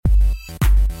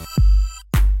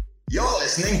You're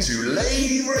listening to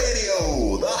Lave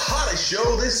Radio, the hottest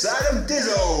show this side of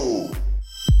Dizzo.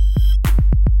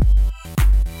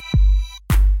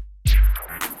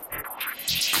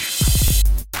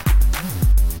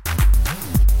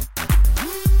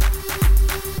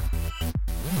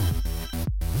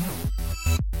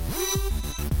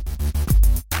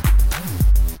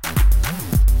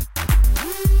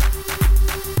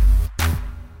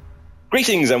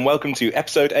 Greetings and welcome to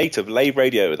episode 8 of Lave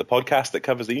Radio, the podcast that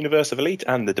covers the universe of Elite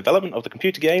and the development of the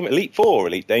computer game Elite 4,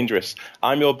 Elite Dangerous.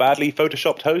 I'm your badly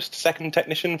photoshopped host, second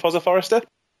technician Fozzer Forrester,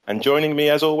 and joining me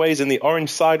as always in the orange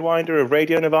sidewinder of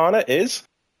Radio Nirvana is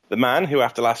the man who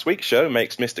after last week's show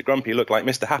makes Mr. Grumpy look like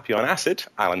Mr. Happy on acid,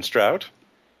 Alan Stroud.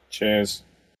 Cheers.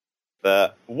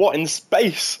 What in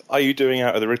space are you doing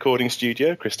out of the recording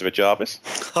studio, Christopher Jarvis?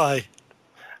 Hi.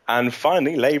 And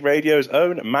finally, Lave Radio's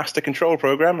own master control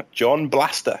program, John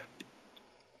Blaster.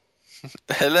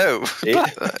 Hello.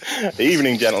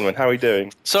 Evening, gentlemen. How are we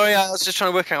doing? Sorry, I was just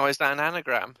trying to work out, is that an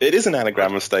anagram? It is an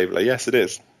anagram of Stabler. Yes, it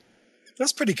is.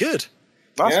 That's pretty good.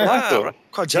 That's what I thought.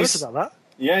 Quite jealous about that.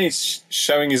 Yeah, he's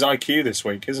showing his IQ this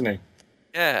week, isn't he?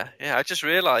 Yeah. I just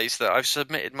realised that I've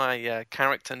submitted my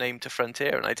character name to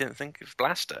Frontier and I didn't think of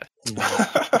Blaster.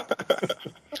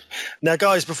 Now,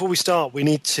 guys, before we start, we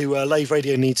need to, Lave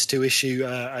Radio needs to issue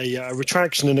a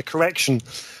retraction and a correction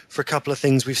for a couple of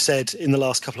things we've said in the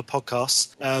last couple of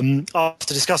podcasts.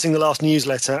 After discussing the last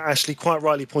newsletter, Ashley quite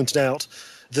rightly pointed out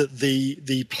that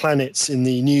the planets in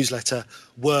the newsletter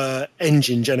were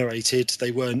engine generated.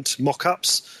 They weren't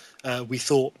mock-ups. We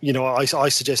thought, I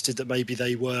suggested that maybe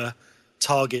they were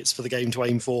targets for the game to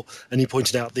aim for, and he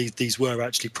pointed out these were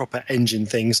actually proper engine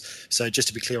things. So just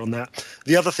to be clear on that.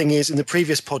 The other thing is, in the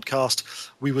previous podcast,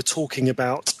 we were talking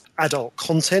about adult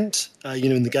content,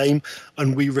 in the game,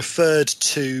 and we referred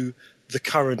to the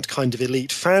current kind of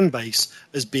Elite fan base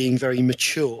as being very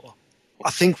mature. I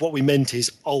think what we meant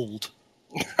is old.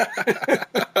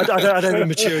 I don't think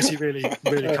maturity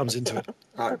really comes into it.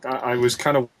 I was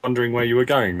kind of wondering where you were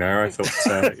going there. I thought,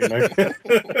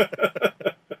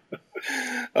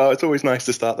 Oh, it's always nice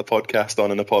to start the podcast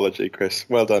on an apology, Chris.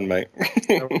 Well done, mate.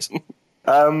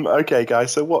 Okay,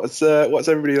 guys. So what's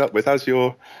everybody up with? As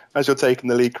you're taking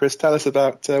the lead, Chris, tell us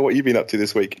about what you've been up to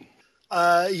this week.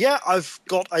 I've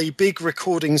got a big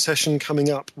recording session coming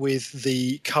up with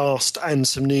the cast and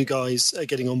some new guys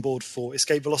getting on board for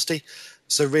Escape Velocity.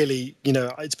 So really,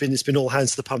 it's been all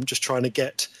hands to the pump, just trying to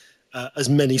get as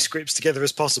many scripts together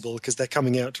as possible because they're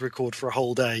coming out to record for a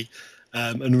whole day.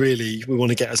 And really, we want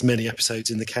to get as many episodes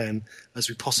in the can as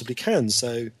we possibly can.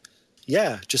 So,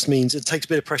 just means it takes a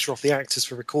bit of pressure off the actors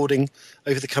for recording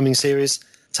over the coming series.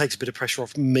 It takes a bit of pressure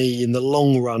off me in the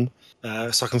long run,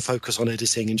 so I can focus on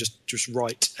editing and just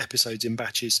write episodes in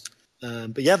batches.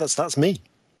 That's me.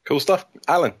 Cool stuff.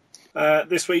 Alan?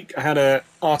 This week I had an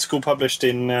article published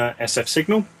in SF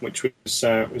Signal, which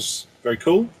was very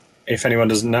cool. If anyone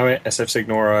doesn't know it, SF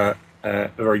Signal are a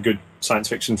very good science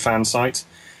fiction fan site.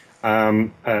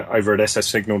 Over at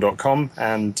sfsignal.com,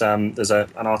 and there's an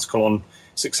article on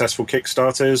successful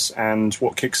Kickstarters and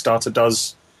what Kickstarter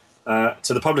does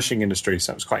to the publishing industry.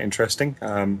 So it was quite interesting.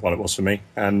 It was for me,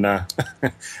 and I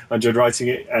enjoyed writing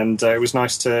it. And it was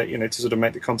nice to sort of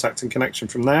make the contact and connection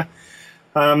from there.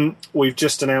 We've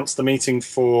just announced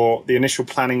the initial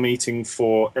planning meeting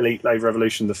for Elite Lave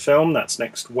Revolution, the film. That's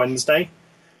next Wednesday.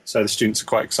 So the students are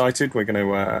quite excited. We're going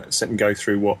to sit and go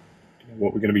through what we're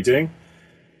going to be doing.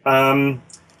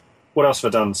 What else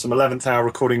have I done? Some 11th hour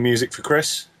recording music for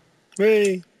Chris.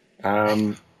 Hey.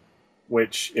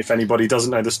 Which, if anybody doesn't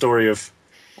know the story of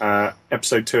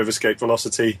episode 2 of Escape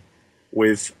Velocity,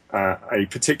 with a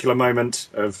particular moment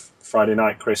of Friday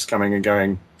night, Chris coming and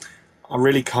going, I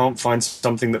really can't find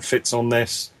something that fits on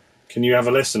this. Can you have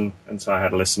a listen? And so I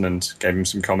had a listen and gave him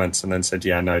some comments and then said,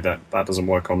 yeah, no, that doesn't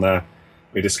work on there.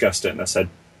 We discussed it and I said,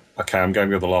 okay, I'm going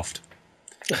with the loft.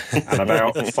 And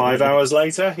about 5 hours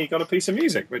later, he got a piece of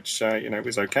music, which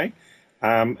was okay.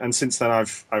 And since then,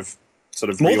 I've sort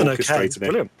of reorchestrated it.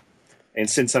 Brilliant. And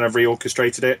since then, I've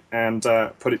reorchestrated it and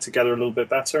put it together a little bit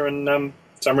better. And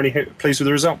so I'm really pleased with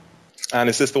the result. And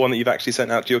is this the one that you've actually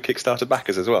sent out to your Kickstarter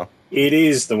backers as well? It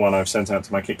is the one I've sent out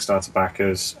to my Kickstarter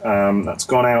backers. That's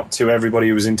gone out to everybody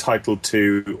who was entitled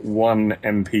to one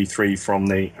MP3 from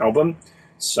the album.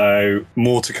 So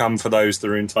more to come for those that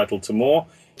are entitled to more.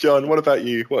 John, what about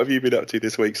you? What have you been up to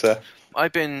this week, sir?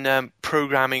 I've been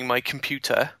programming my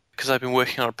computer because I've been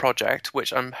working on a project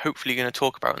which I'm hopefully going to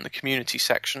talk about in the community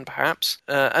section, perhaps.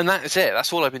 And that's it.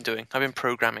 That's all I've been doing. I've been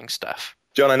programming stuff.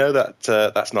 John, I know that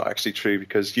that's not actually true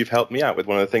because you've helped me out with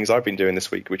one of the things I've been doing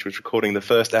this week, which was recording the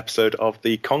first episode of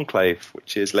the Conclave,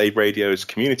 which is Lave Radio's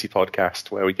community podcast,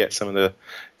 where we get some of the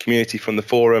community from the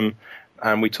forum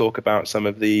and we talk about some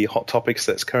of the hot topics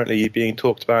that's currently being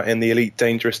talked about in the Elite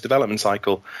Dangerous development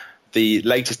cycle. The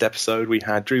latest episode, we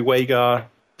had Drew Wagar,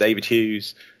 David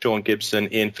Hughes, John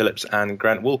Gibson, Ian Phillips, and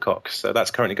Grant Wilcox. So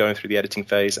that's currently going through the editing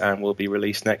phase and will be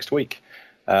released next week.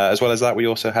 As well as that, we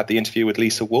also had the interview with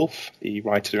Lisa Wolfe, the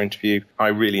writer interview. I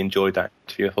really enjoyed that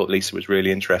interview. I thought Lisa was really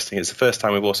interesting. It's the first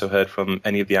time we've also heard from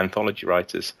any of the anthology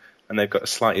writers, and they've got a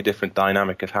slightly different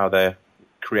dynamic of how they're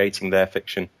creating their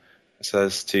fiction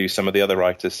as to some of the other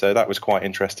writers. So that was quite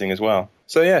interesting as well.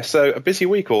 So a busy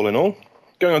week all in all.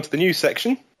 Going on to the news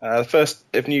section. The first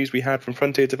of news we had from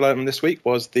Frontier Development this week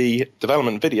was the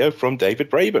development video from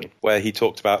David Braben, where he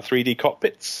talked about 3D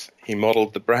cockpits. He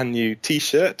modelled the brand new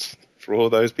T-shirt for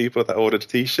all those people that ordered a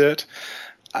T-shirt,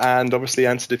 and obviously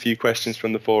answered a few questions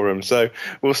from the forum. So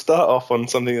we'll start off on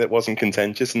something that wasn't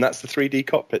contentious, and that's the 3D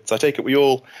cockpits. I take it we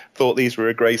all thought these were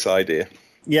a great idea.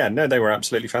 Yeah, no, they were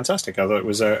absolutely fantastic. I thought it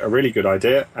was a really good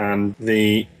idea, and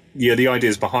the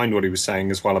ideas behind what he was saying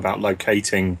as well about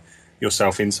locating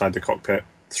yourself inside the cockpit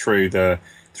through the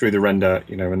render,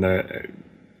 and the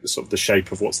sort of the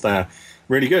shape of what's there,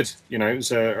 really good. It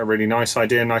was a really nice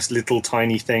idea, nice little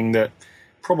tiny thing that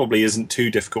probably isn't too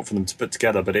difficult for them to put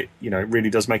together, but it really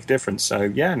does make a difference. So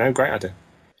great idea.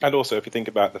 And also, if you think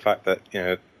about the fact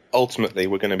that ultimately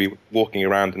we're going to be walking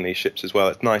around in these ships as well,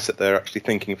 it's nice that they're actually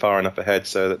thinking far enough ahead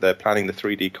so that they're planning the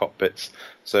 3D cockpits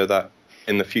so that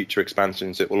in the future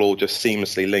expansions it will all just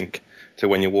seamlessly link to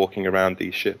when you're walking around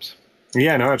these ships.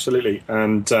 Yeah, no, absolutely.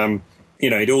 And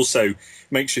it also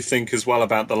makes you think as well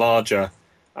about the larger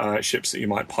ships that you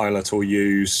might pilot or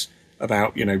use,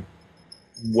 about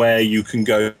where you can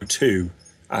go to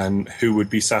and who would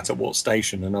be sat at what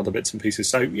station and other bits and pieces.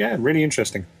 So, yeah, really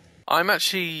interesting. I'm not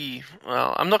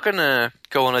going to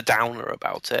go on a downer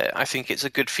about it. I think it's a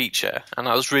good feature, and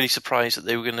I was really surprised that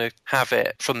they were going to have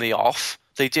it from the off.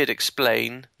 They did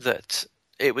explain that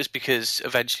it was because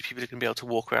eventually people are going to be able to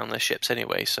walk around their ships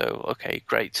anyway, so okay,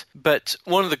 great. But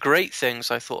one of the great things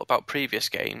I thought about previous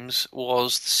games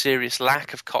was the serious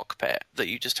lack of cockpit, that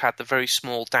you just had the very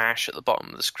small dash at the bottom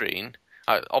of the screen.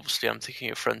 Obviously, I'm thinking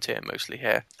of Frontier mostly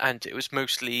here, and it was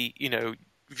mostly,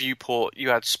 viewport, you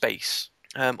had space.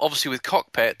 Obviously, with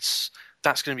cockpits,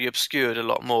 that's going to be obscured a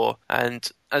lot more, and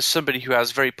as somebody who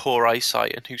has very poor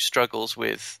eyesight and who struggles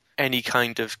with any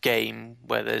kind of game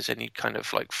where there's any kind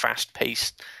of like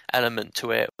fast-paced element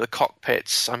to it, the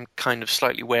cockpits I'm kind of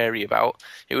slightly wary about.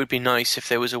 It would be nice if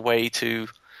there was a way to,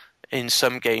 in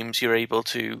some games, you're able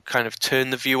to kind of turn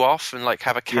the view off and like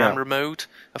have a camera mode,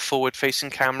 a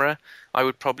forward-facing camera. I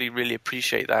would probably really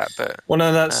appreciate that. But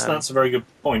that's a very good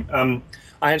point. One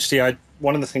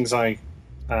of the things I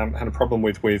had a problem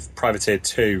with Privateer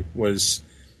 2 was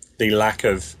the lack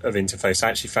of interface. I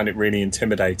actually found it really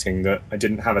intimidating that I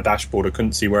didn't have a dashboard, I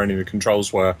couldn't see where any of the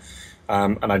controls were,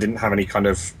 and I didn't have any kind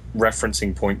of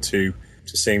referencing point to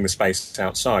seeing the space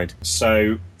outside.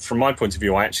 So from my point of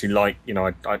view, I actually like,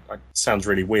 it sounds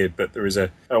really weird, but there is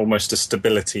almost a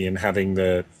stability in having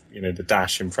the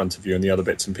dash in front of you and the other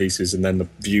bits and pieces and then the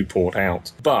viewport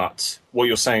out. But what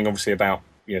you're saying obviously about,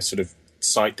 sort of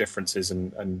site differences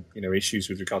and issues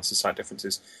with regards to site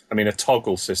differences. I mean, a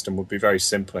toggle system would be very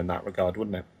simple in that regard,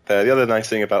 wouldn't it? The other nice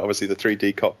thing about obviously the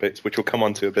 3D cockpits, which we'll come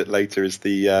on to a bit later, is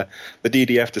the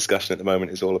DDF discussion at the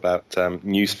moment is all about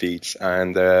news feeds,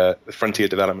 and the Frontier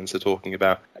Developments are talking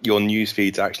about your news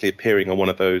feeds actually appearing on one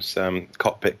of those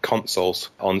cockpit consoles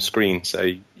on screen,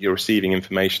 so you're receiving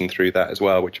information through that as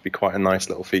well, which would be quite a nice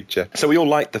little feature. So we all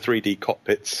like the 3D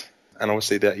cockpits. And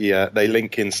obviously they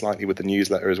link in slightly with the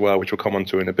newsletter as well, which we'll come on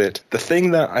to in a bit. The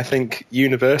thing that I think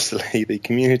universally the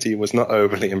community was not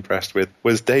overly impressed with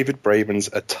was David Braben's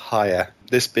attire.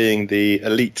 This being the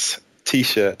Elite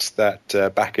T-shirts that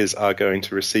backers are going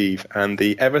to receive, and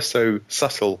the ever so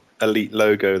subtle Elite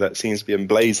logo that seems to be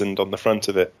emblazoned on the front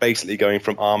of it, basically going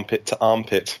from armpit to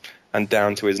armpit and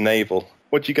down to his navel.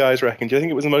 What do you guys reckon? Do you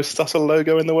think it was the most subtle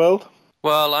logo in the world?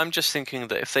 Well, I'm just thinking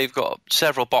that if they've got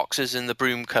several boxes in the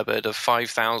broom cupboard of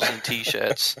 5,000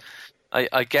 T-shirts,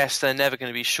 I guess they're never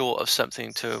going to be short of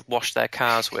something to wash their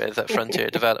cars with at Frontier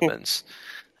Developments.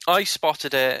 I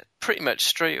spotted it pretty much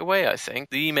straight away, I think.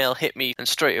 The email hit me, and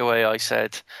straight away I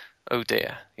said, oh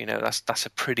dear, that's a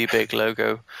pretty big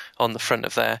logo on the front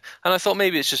of there. And I thought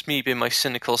maybe it's just me being my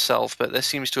cynical self, but there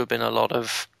seems to have been a lot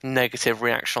of negative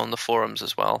reaction on the forums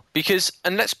as well. Because,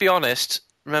 and let's be honest,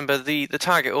 remember, the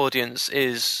target audience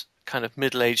is kind of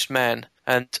middle-aged men,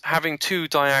 and having two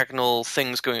diagonal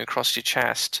things going across your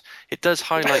chest, it does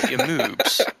highlight your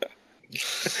moobs.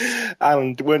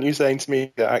 Alan, weren't you saying to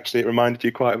me that actually it reminded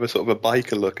you quite of a sort of a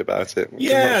biker look about it? Which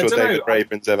Yeah, I'm not sure I don't David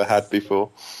know. Braben's ever had before.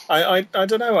 I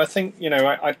don't know. I think,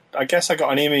 I guess I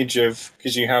got an image of,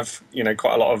 because you have,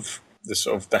 quite a lot of the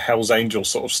sort of the Hell's Angel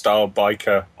sort of style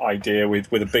biker idea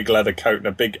with a big leather coat and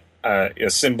a big a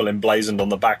symbol emblazoned on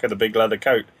the back of the big leather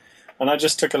coat. And I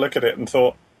just took a look at it and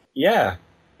thought, yeah,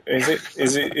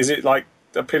 is it like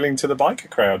appealing to the biker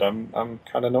crowd? I'm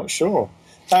kind of not sure.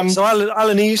 So,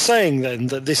 Alan, are you saying then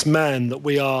that this man that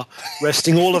we are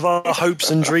resting all of our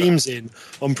hopes and dreams in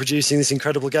on producing this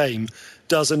incredible game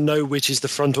doesn't know which is the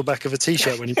front or back of a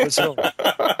T-shirt when he puts it on?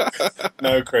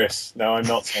 No, Chris. No, I'm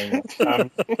not saying that.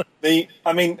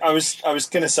 I was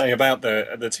going to say about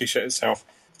the T-shirt itself.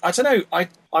 I don't know.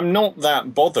 I'm not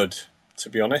that bothered, to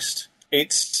be honest.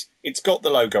 It's got the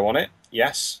logo on it,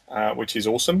 yes, which is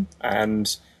awesome,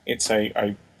 and it's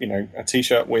a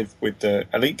T-shirt with the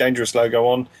Elite Dangerous logo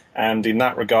on, and in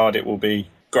that regard, it will be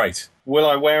great. Will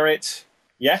I wear it?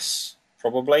 Yes,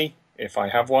 probably, if I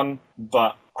have one,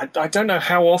 but I don't know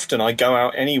how often I go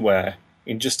out anywhere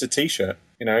in just a T-shirt.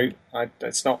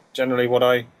 It's not generally what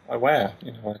I wear.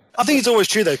 I think it's always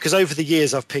true, though, because over the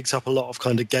years I've picked up a lot of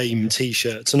kind of game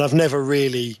T-shirts, and I've never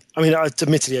really...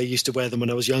 admittedly, I used to wear them when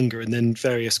I was younger, and then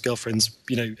various girlfriends,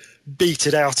 beat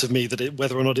it out of me that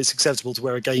whether or not it's acceptable to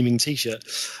wear a gaming T-shirt.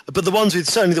 But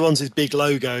certainly the ones with big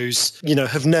logos,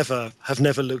 have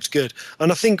never looked good.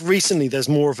 And I think recently there's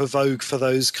more of a vogue for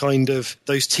those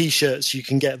T-shirts you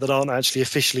can get that aren't actually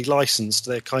officially licensed.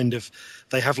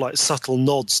 They have like subtle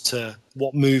nods to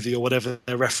what movie or whatever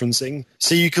they're referencing.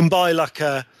 So you can buy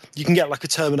you can get like a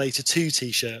Terminator 2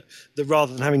 T-shirt that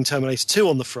rather than having Terminator 2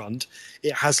 on the front,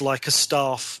 it has like a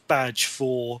staff badge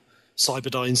for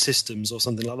Cyberdyne Systems or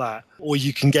something like that. Or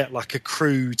you can get like a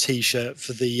crew T-shirt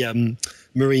for the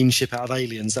marine ship out of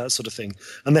Aliens, that sort of thing.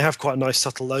 And they have quite nice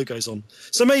subtle logos on.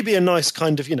 So maybe a nice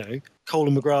kind of,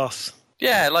 Colin McGrath.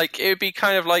 Yeah, like it would be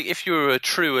kind of like if you were a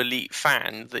true Elite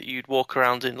fan that you'd walk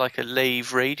around in like a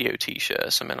Lave Radio T-shirt or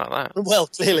something like that. Well,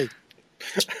 clearly.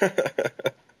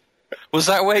 Was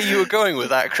that where you were going with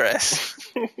that, Chris?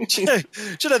 Do you know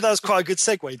that was quite a good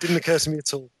segue? It didn't occur to me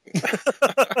at all.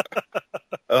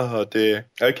 Oh dear.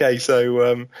 Okay,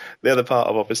 so the other part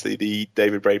of obviously the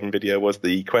David Braben video was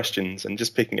the questions, and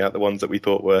just picking out the ones that we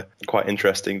thought were quite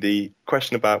interesting. The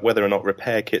question about whether or not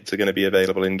repair kits are going to be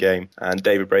available in game, and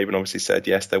David Braben obviously said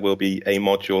yes, there will be a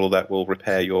module that will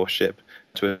repair your ship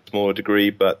to a smaller degree,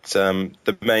 but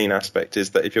the main aspect is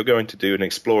that if you're going to do an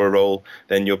Explorer role,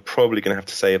 then you're probably going to have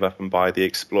to save up and buy the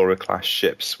Explorer class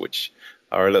ships, which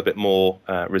are a little bit more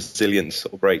resilient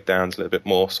sort of breakdowns, a little bit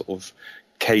more sort of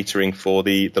catering for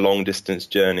the long distance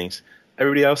journeys.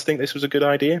 Everybody else think this was a good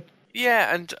idea?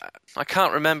 Yeah, and I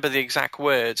can't remember the exact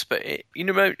words, but you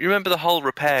remember the hull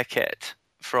repair kit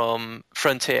from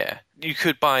Frontier? You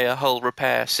could buy a hull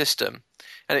repair system,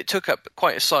 and it took up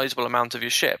quite a sizable amount of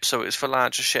your ship, so it was for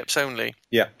larger ships only.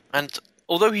 Yeah. And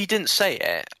although he didn't say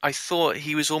it, I thought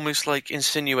he was almost like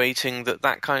insinuating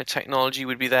that kind of technology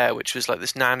would be there, which was like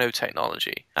this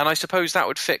nanotechnology. And I suppose that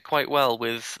would fit quite well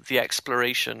with the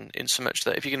exploration, in so much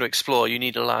that if you're going to explore, you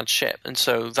need a large ship. And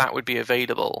so that would be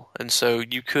available. And so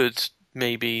you could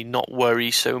maybe not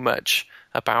worry so much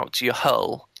about your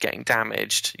hull getting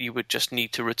damaged. You would just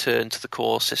need to return to the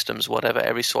core systems, whatever,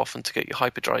 every so often to get your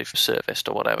hyperdrive serviced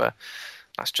or whatever.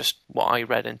 That's just what I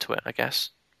read into it, I guess.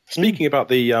 Speaking about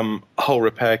the hull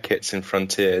repair kits in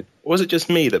Frontier, was it just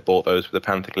me that bought those with the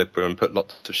Panther Clipper and put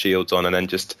lots of shields on and then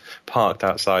just parked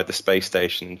outside the space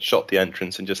station, shot the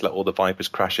entrance and just let all the Vipers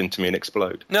crash into me and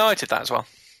explode? No, I did that as well.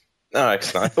 Oh,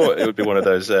 excellent. I thought it would be one of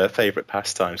those favourite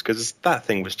pastimes, because that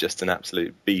thing was just an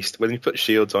absolute beast. When you put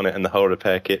shields on it and the hull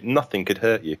repair kit, nothing could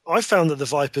hurt you. I found that the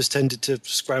Vipers tended to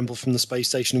scramble from the space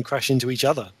station and crash into each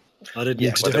other. I didn't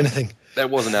need to do anything. There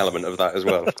was an element of that as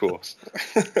well, of course.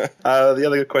 The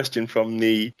other question from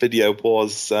the video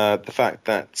was the fact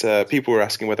that people were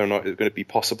asking whether or not it was going to be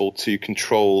possible to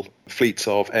control fleets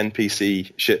of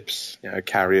NPC ships,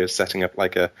 carriers setting up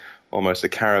like almost a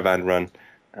caravan run.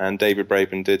 And David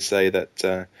Braben did say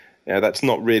that that's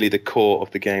not really the core of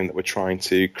the game that we're trying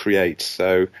to create.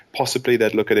 So possibly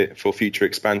they'd look at it for future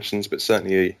expansions, but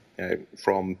certainly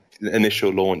from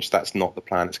initial launch, that's not the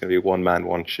plan. It's going to be one man,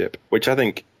 one ship, which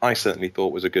I certainly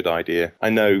thought was a good idea. I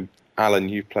know, Alan,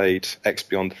 you played X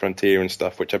Beyond the Frontier and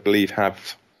stuff, which I believe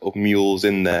have mules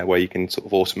in there where you can sort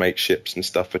of automate ships and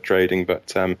stuff for trading,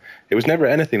 but it was never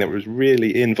anything that was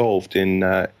really involved in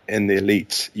the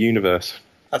Elite universe.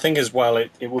 I think as well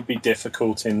it would be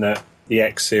difficult in that the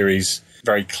X series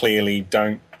very clearly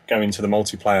don't go into the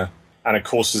multiplayer. And of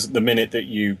course, the minute that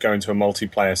you go into a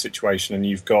multiplayer situation and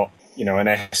you've got, an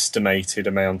estimated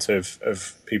amount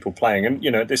of people playing. And,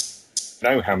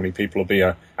 know how many people will be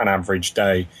an average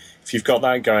day. If you've got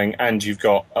that going and you've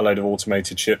got a load of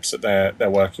automated ships that they're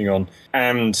working on,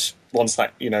 and once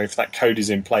that, if that code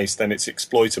is in place, then it's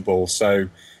exploitable. So,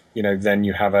 then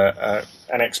you have an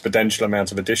exponential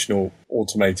amount of additional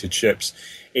automated ships.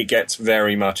 It gets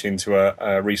very much into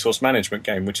a resource management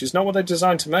game, which is not what they're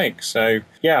designed to make. So,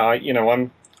 yeah,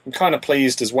 I'm kind of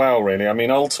pleased as well, really. I mean,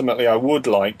 ultimately, I would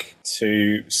like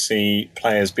to see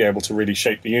players be able to really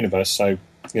shape the universe. So,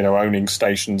 owning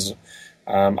stations,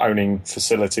 owning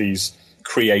facilities,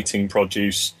 creating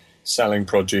produce, selling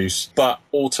produce. But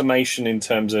automation in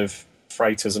terms of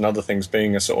freighters and other things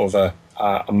being a sort of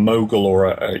a mogul or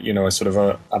a sort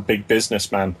of a big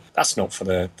businessman, that's not for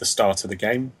the start of the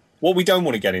game. What we don't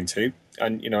want to get into,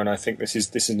 and I think this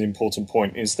is an important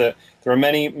point, is that there are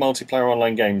many multiplayer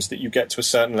online games that you get to a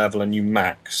certain level and you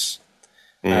max.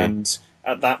 And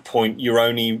at that point,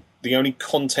 the only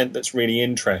content that's really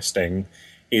interesting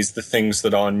is the things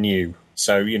that are new.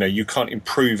 So, you can't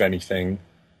improve anything.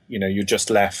 You're just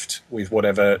left with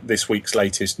whatever this week's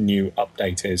latest new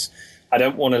update is. I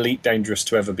don't want Elite Dangerous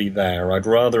to ever be there. I'd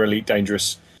rather Elite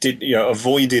Dangerous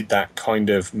avoided that kind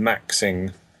of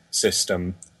maxing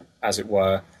system, as it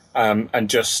were, and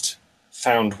just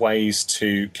found ways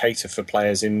to cater for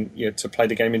players to play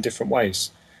the game in different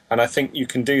ways. And I think you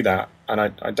can do that. And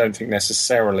I don't think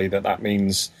necessarily that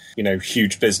means,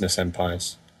 huge business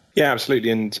empires. Yeah,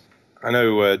 absolutely. And I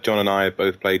know John and I have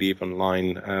both played EVE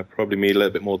Online, probably me a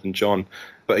little bit more than John.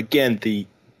 But again, the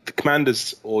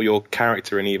commanders or your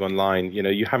character in EVE Online,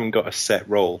 you haven't got a set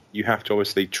role. You have to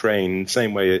obviously train the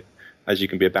same way as you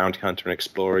can be a bounty hunter and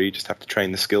explorer. You just have to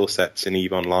train the skill sets in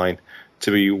EVE Online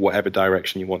to be whatever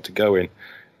direction you want to go in.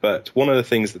 But one of the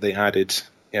things that they added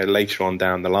later on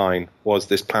down the line was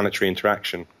this planetary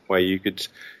interaction where you could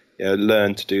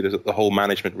learn to do the whole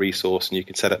management resource, and you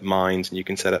can set up mines and you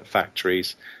can set up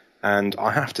factories. And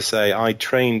I have to say, I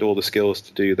trained all the skills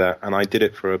to do that, and I did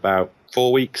it for about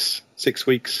 4 weeks, 6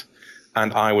 weeks,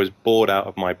 and I was bored out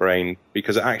of my brain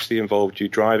because it actually involved you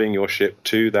driving your ship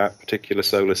to that particular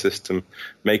solar system,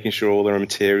 making sure all the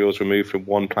materials were moved from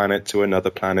one planet to another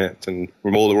planet, and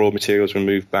all the raw materials were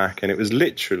moved back. And it was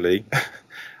literally,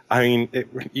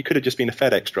 you could have just been a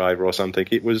FedEx driver or something.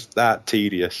 It was that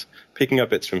tedious, picking up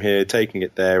bits from here, taking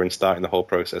it there, and starting the whole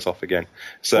process off again.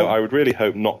 So I would really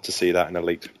hope not to see that in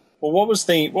Elite. Well, what was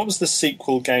the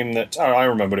sequel game that... Oh, I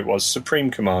remember what it was.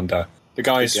 Supreme Commander. The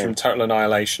guys from Total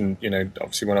Annihilation,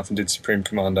 obviously went off and did Supreme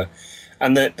Commander.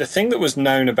 And the thing that was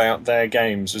known about their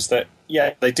games was that,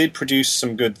 they did produce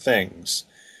some good things,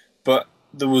 but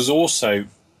there was also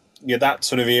that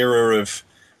sort of era of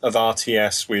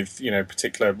RTS with,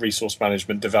 particular resource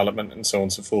management, development, and so on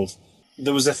and so forth.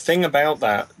 There was a thing about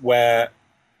that where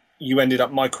you ended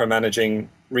up micromanaging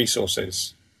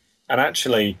resources. And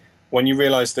actually, when you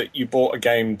realised that you bought a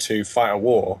game to fight a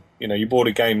war, you bought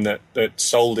a game that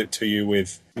sold it to you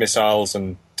with missiles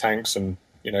and tanks and,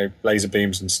 laser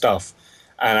beams and stuff,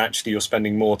 and actually you're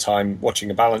spending more time watching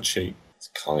a balance sheet, it's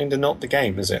kind of not the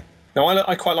game, is it? Now,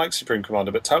 I quite like Supreme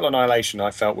Commander, but Total Annihilation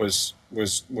I felt was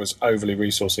overly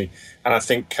resourcey. And I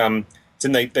think,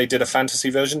 they did a fantasy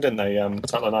version, didn't they?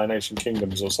 Total Annihilation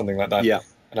Kingdoms or something like that. Yeah.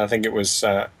 And I think it was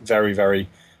very, very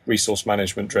resource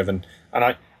management driven. And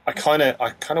I kind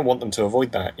of want them to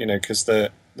avoid that, because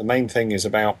the main thing is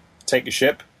about take your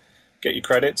ship, get your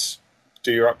credits,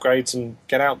 do your upgrades, and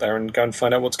get out there and go and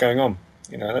find out what's going on.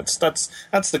 That's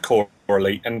the core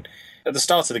Elite. And at the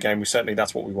start of the game,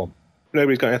 that's what we want.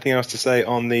 Nobody's got anything else to say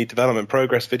on the development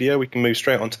progress video. We can move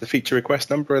straight on to the feature request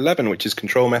number 11, which is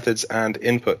control methods and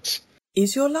inputs.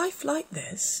 Is your life like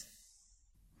this?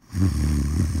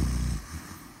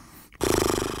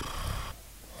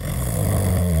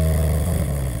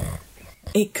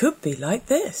 It could be like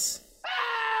this.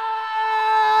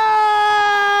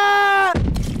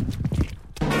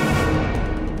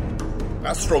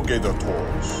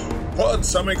 Astrogators, put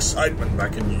some excitement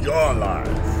back in your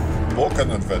life. Book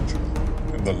an adventure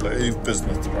in the Lave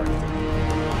Business Directory.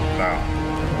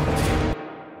 Now.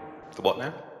 The what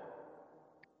now?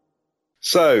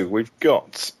 So, we've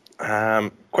got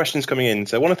questions coming in.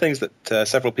 So one of the things that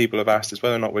several people have asked is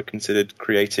whether or not we're considered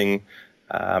creating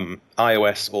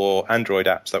iOS or Android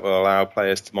apps that will allow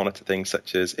players to monitor things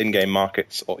such as in-game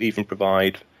markets or even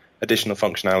provide additional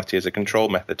functionality as a control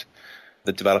method.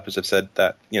 The developers have said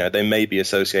that they may be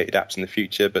associated apps in the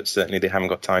future, but certainly they haven't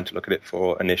got time to look at it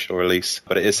for initial release.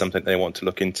 But it is something they want to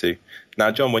look into. Now,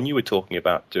 John, when you were talking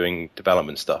about doing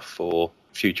development stuff for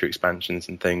future expansions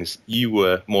and things, you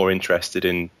were more interested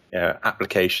in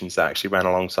applications that actually ran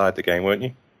alongside the game, weren't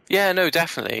you? Yeah, no,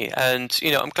 definitely. And,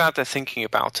 I'm glad they're thinking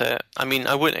about it. I mean,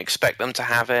 I wouldn't expect them to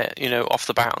have it, off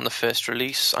the bat on the first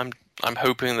release. I'm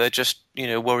hoping they're just,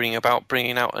 worrying about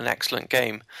bringing out an excellent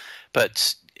game.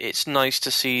 But it's nice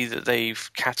to see that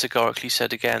they've categorically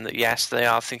said again that, yes, they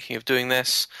are thinking of doing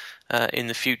this in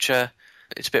the future.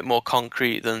 It's a bit more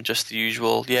concrete than just the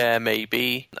usual, yeah,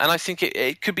 maybe. And I think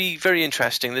it could be very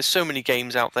interesting. There's so many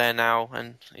games out there now,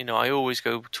 and, I always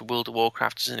go to World of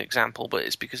Warcraft as an example, but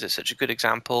it's because it's such a good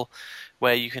example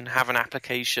where you can have an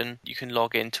application, you can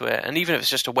log into it, and even if it's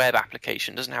just a web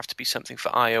application, it doesn't have to be something for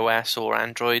iOS or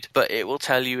Android, but it will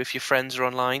tell you if your friends are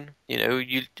online.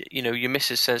 Your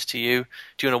missus says to you,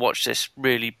 do you want to watch this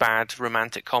really bad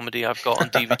romantic comedy I've got on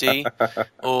DVD?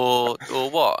 or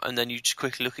what? And then you just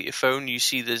quickly look at your phone, you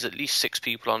see there's at least 6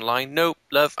 people online. Nope,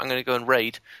 love, I'm going to go and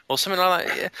raid. Or something like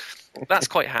that. Yeah. That's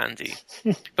quite handy.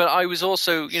 But I was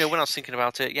also, when I was thinking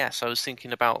about it, yes, I was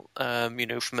thinking about,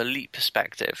 from a Elite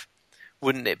perspective,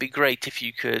 wouldn't it be great if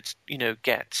you could,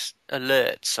 get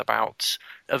alerts about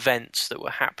events that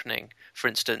were happening? For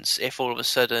instance, if all of a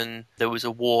sudden there was a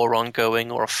war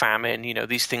ongoing or a famine,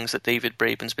 these things that David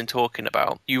Braben's been talking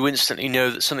about, you instantly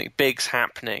know that something big's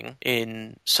happening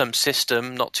in some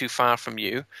system not too far from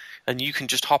you, and you can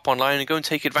just hop online and go and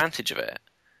take advantage of it.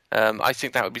 I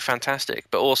think that would be fantastic.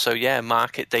 But also,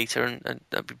 market data, and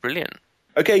that'd be brilliant.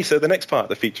 Okay, so the next part of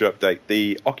the feature update,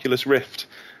 the Oculus Rift.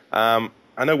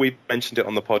 I know we mentioned it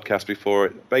on the podcast before.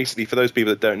 Basically, for those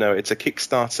people that don't know, it's a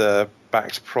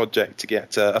Kickstarter-backed project to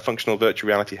get a functional virtual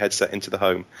reality headset into the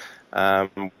home,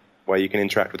 where you can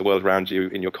interact with the world around you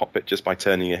in your cockpit just by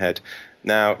turning your head.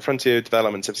 Now, Frontier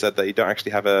Developments have said that you don't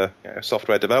actually have a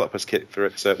software developer's kit for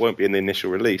it, so it won't be in the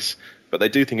initial release. But they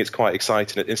do think it's quite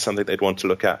exciting. It is something they'd want to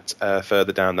look at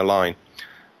further down the line.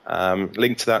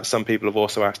 Linked to that, some people have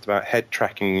also asked about head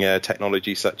tracking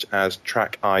technology such as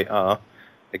TrackIR.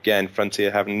 Again,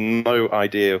 Frontier have no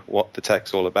idea what the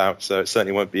tech's all about, so it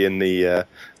certainly won't be in the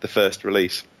first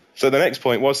release. So the next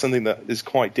point was something that is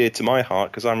quite dear to my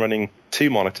heart, because I'm running 2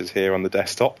 monitors here on the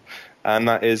desktop, and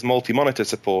that is multi-monitor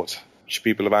support, which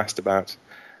people have asked about,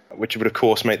 which would, of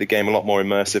course, make the game a lot more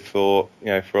immersive for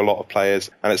a lot of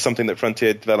players. And it's something that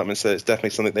Frontier Development says it's definitely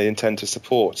something they intend to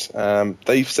support.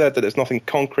 They've said that it's nothing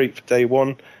concrete for day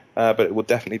one, but it will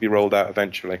definitely be rolled out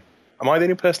eventually. Am I the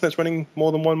only person that's running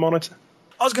more than 1 monitor?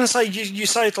 I was going to say, you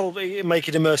say it'll make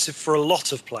it immersive for a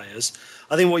lot of players.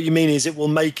 I think what you mean is it will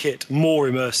make it more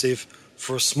immersive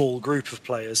for a small group of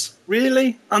players.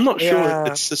 Really? I'm not sure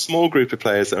if it's a small group of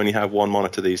players that only have 1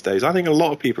 monitor these days. I think a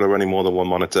lot of people are running more than 1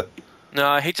 monitor. No,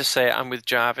 I hate to say it, I'm with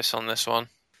Jarvis on this one.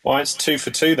 Well, it's 2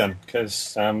 for 2 then,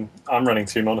 because I'm running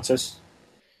 2 monitors.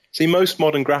 See, most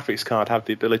modern graphics cards have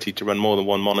the ability to run more than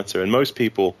 1 monitor, and most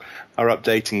people are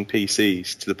updating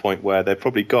PCs to the point where they've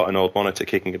probably got an old monitor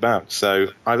kicking about. So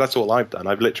that's all I've done.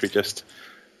 I've literally just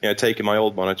taken my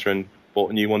old monitor and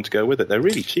bought a new one to go with it. They're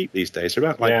really cheap these days. They're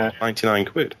about 99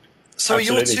 quid. So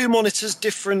Absolutely. Are your 2 monitors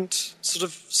different sort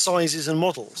of sizes and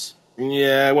models?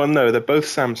 Yeah, well, no, they're both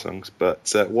Samsungs, but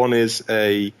one is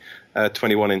a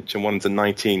 21-inch and one's a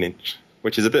 19-inch,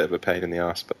 which is a bit of a pain in the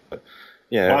arse, but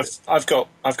yeah. Well,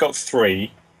 I've got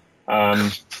 3.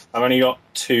 I've only got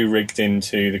 2 rigged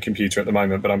into the computer at the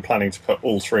moment, but I'm planning to put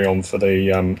all 3 on for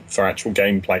the for actual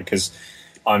gameplay, because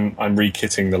I'm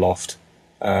rekitting the loft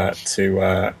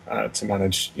to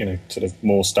manage sort of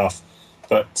more stuff.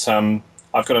 But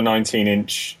I've got a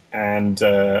 19-inch, and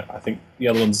I think the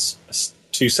other one's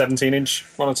 2 17-inch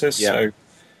monitors. Yeah. So,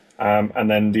 and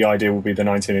then the idea will be the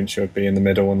 19-inch would be in the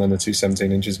middle, and then the 2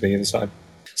 17-inches be inside.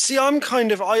 See, I'm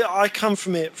kind of I come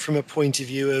from it from a point of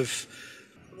view of,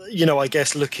 I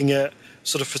guess looking at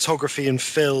sort of photography and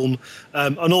film,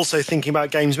 and also thinking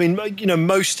about games. I mean,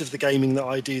 most of the gaming that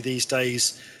I do these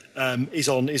days is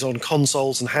on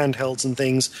consoles and handhelds and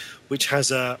things, which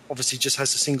obviously just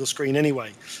has a single screen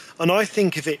anyway. And I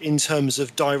think of it in terms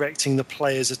of directing the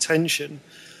player's attention,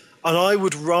 and I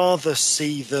would rather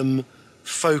see them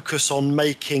focus on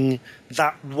making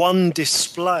that one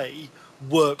display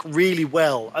work really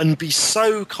well and be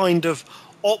so kind of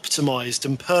optimized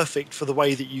and perfect for the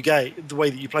way that you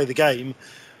play the game,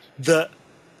 that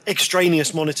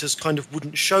extraneous monitors kind of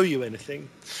wouldn't show you anything.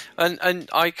 And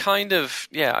I kind of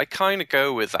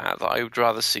go with that I would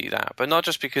rather see that, but not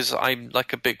just because I'm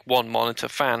like a big 1 monitor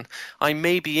fan. I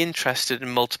may be interested in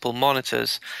multiple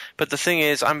monitors, but the thing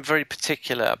is, I'm very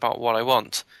particular about what I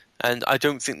want, and I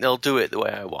don't think they'll do it the way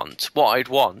I want. What I'd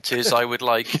want is I would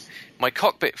like my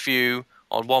cockpit view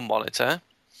on 1 monitor,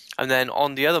 and then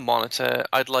on the other monitor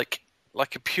I'd like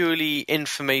a purely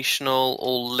informational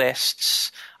or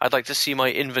lists. I'd like to see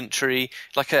my inventory,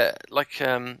 like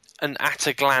an at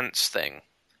a glance thing.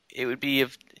 It would be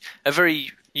a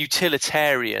very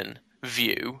utilitarian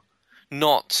view,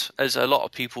 not as a lot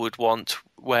of people would want,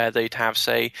 where they'd have,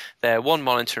 say, their one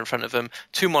monitor in front of them,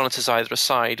 two monitors either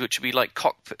side, which would be like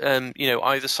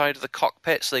either side of the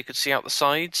cockpit, so they could see out the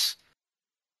sides.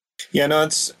 Yeah, no,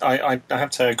 I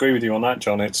have to agree with you on that,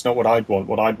 John. It's not what I'd want.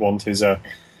 What I'd want is a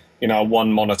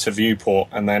one monitor viewport,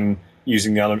 and then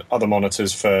using the other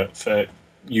monitors for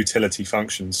utility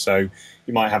functions. So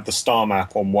you might have the star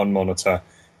map on one monitor,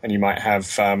 and you might have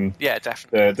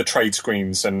definitely the trade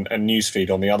screens and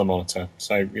newsfeed on the other monitor.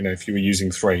 So if you were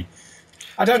using three,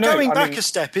 I don't know. Going back a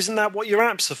step, isn't that what your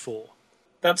apps are for?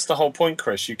 That's the whole point,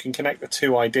 Chris. You can connect the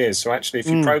two ideas. So actually, if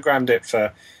you programmed it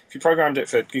for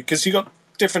because you got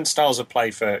different styles of play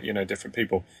for different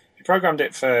people. If you programmed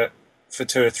it for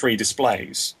 2 or 3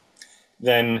 displays,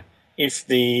 then if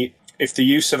the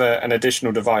use of an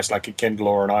additional device like a Kindle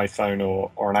or an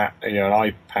iPhone or an app, an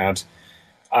iPad,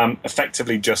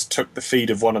 effectively just took the feed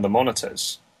of one of the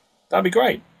monitors, that'd be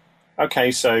great.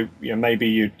 Okay, so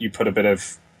maybe you put a bit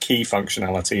of key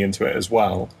functionality into it as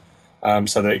well,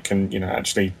 so that it can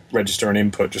actually register an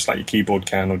input just like your keyboard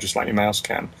can or just like your mouse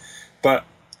can. But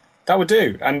that would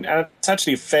do, and it's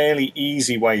actually a fairly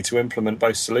easy way to implement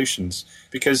both solutions,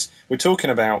 because we're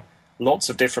talking about lots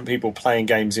of different people playing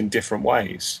games in different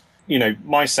ways.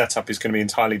 My setup is going to be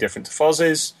entirely different to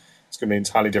Foz's. It's going to be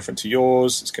entirely different to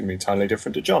yours. It's going to be entirely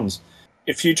different to John's.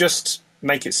 If you just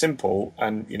make it simple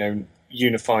and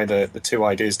unify the two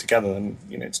ideas together, then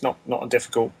it's not a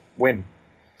difficult win.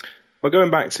 Well,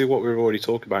 going back to what we were already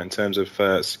talking about in terms of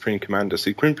Supreme Commander,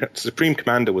 Supreme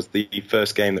Commander was the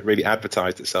first game that really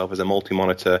advertised itself as a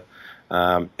multi-monitor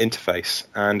interface,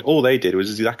 and all they did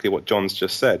was exactly what John's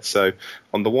just said. So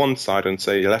on the one side, on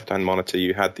say your left-hand monitor,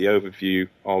 you had the overview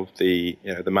of the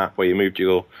the map where you moved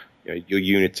your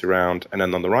units around, and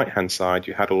then on the right-hand side,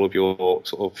 you had all of your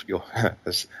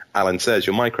as Alan says,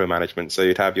 your micromanagement. So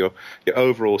you'd have your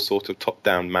overall sort of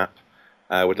top-down map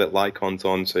with little icons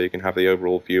on, so you can have the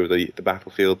overall view of the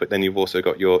battlefield. But then you've also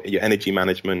got your energy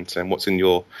management and what's in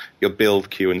your build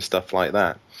queue and stuff like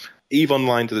that. EVE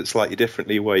Online does it slightly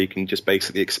differently, where you can just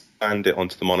basically expand it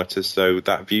onto the monitors. So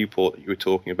that viewport that you were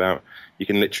talking about, you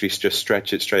can literally just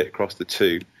stretch it straight across the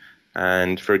two.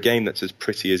 And for a game that's as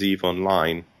pretty as EVE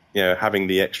Online, having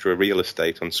the extra real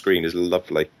estate on screen is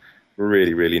lovely.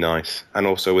 Really, really nice. And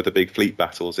also with the big fleet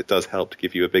battles, it does help to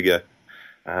give you a bigger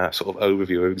sort of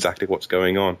overview of exactly what's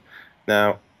going on.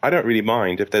 Now, I don't really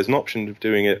mind. If there's an option of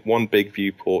doing it one big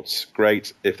viewport's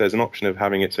great. If there's an option of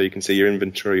having it so you can see your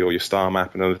inventory or your star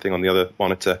map and another thing on the other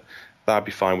monitor, that'd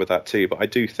be fine with that too. But I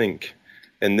do think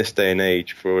in this day and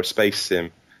age, for a space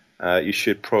sim, you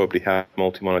should probably have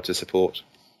multi-monitor support.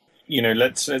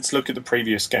 Let's look at the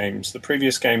previous games. The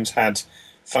previous games had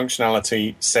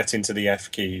functionality set into the F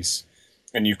keys,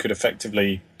 and you could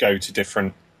effectively go to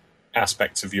different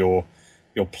aspects of your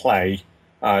play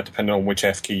depending on which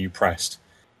F key you pressed.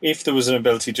 If there was an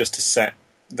ability just to set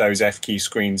those F key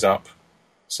screens up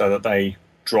so that they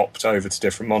dropped over to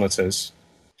different monitors,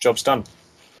 job's done.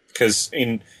 Because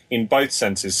in both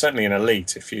senses, certainly in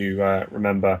Elite, if you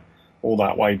remember all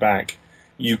that way back,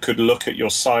 you could look at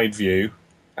your side view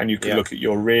and you could look at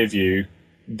your rear view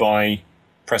by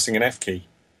pressing an F key.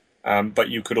 But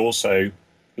you could also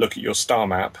look at your star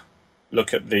map,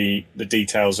 look at the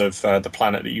details of the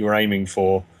planet that you were aiming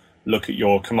for, look at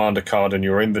your commander card and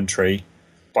your inventory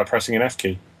by pressing an F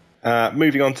key.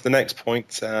 Moving on to the next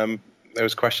point, there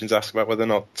was questions asked about whether or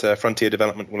not Frontier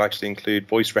development will actually include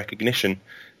voice recognition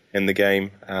in the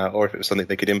game, or if it was something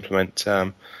they could implement.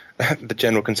 The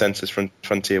general consensus from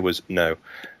Frontier was no,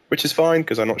 which is fine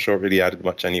because I'm not sure it really added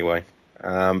much anyway.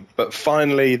 But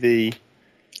finally, the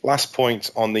last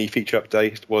point on the feature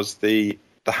update was the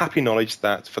happy knowledge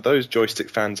that for those joystick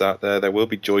fans out there will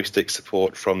be joystick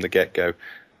support from the get-go.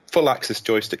 Full access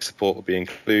joystick support will be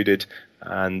included,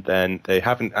 and then they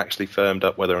haven't actually firmed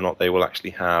up whether or not they will actually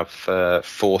have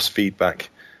force feedback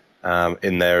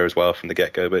in there as well from the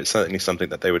get-go, but it's certainly something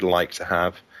that they would like to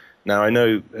have. Now, I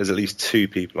know there's at least 2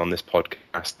 people on this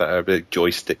podcast that are big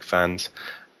joystick fans.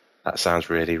 That sounds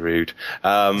really rude.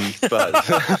 But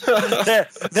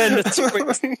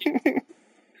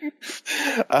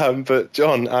but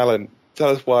John, Alan, tell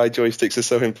us why joysticks are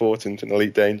so important in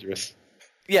Elite Dangerous.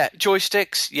 Yeah,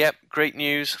 joysticks, yep, great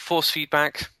news. Force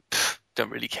feedback, don't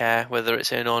really care whether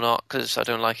it's in or not, because I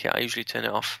don't like it. I usually turn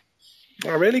it off.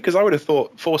 Oh, really? Because I would have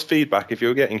thought force feedback, if you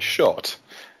were getting shot,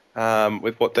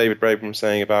 with what David Braben was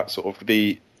saying about sort of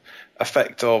the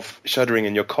effect of shuddering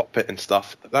in your cockpit and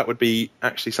stuff, that would be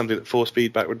actually something that force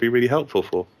feedback would be really helpful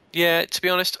for. Yeah, to be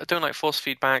honest, I don't like force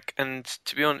feedback, and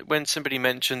to be honest, when somebody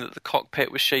mentioned that the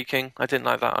cockpit was shaking, I didn't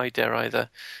like that idea either.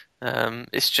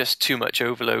 It's just too much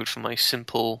overload for my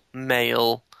simple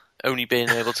male, only being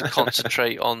able to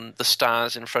concentrate on the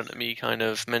stars in front of me kind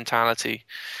of mentality.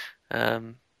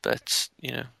 But,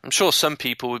 I'm sure some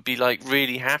people would be like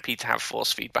really happy to have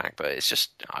force feedback, but it's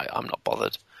just, I'm not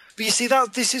bothered. But you see,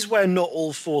 this is where not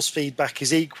all force feedback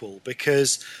is equal,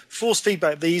 because force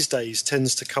feedback these days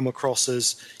tends to come across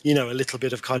as, a little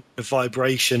bit of kind of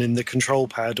vibration in the control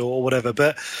pad or whatever.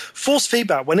 But force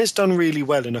feedback, when it's done really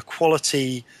well in a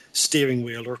quality steering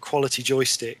wheel or a quality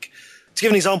joystick, to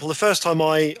give an example, the first time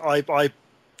I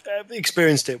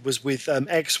experienced it was with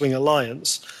X-Wing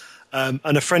Alliance,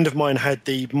 and a friend of mine had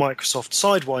the Microsoft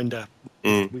Sidewinder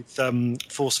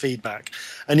with force feedback.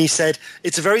 And he said,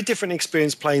 it's a very different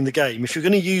experience playing the game. If you're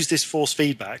going to use this force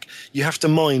feedback, you have to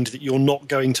mind that you're not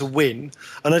going to win.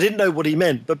 And I didn't know what he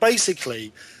meant, but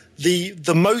basically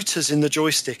the motors in the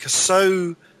joystick are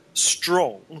so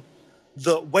strong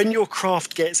that when your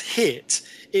craft gets hit,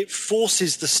 it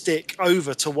forces the stick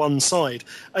over to one side,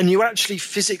 and you actually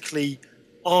physically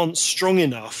aren't strong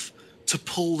enough to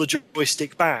pull the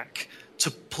joystick back,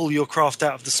 to pull your craft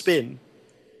out of the spin.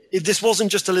 This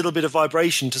wasn't just a little bit of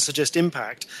vibration to suggest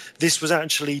impact. This was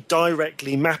actually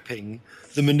directly mapping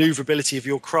the maneuverability of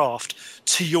your craft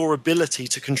to your ability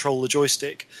to control the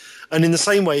joystick. And in the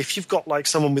same way, if you've got like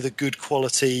someone with a good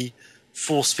quality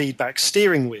force feedback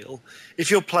steering wheel, if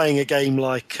you're playing a game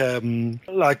like Gran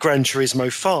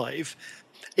Turismo 5,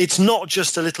 it's not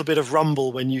just a little bit of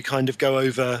rumble when you kind of go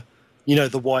over,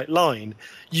 the white line.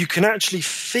 You can actually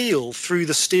feel through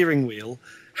the steering wheel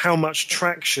how much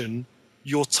traction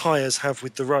your tyres have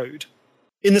with the road.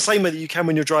 In the same way that you can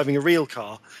when you're driving a real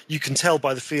car, you can tell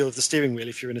by the feel of the steering wheel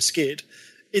if you're in a skid.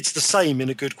 It's the same in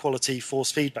a good quality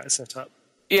force feedback setup.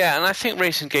 Yeah, and I think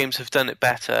racing games have done it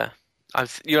better.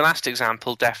 Your last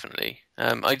example, definitely.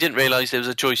 I didn't realise there was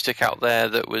a joystick out there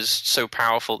that was so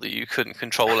powerful that you couldn't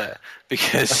control it,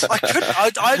 because I couldn't.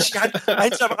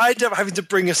 I ended up having to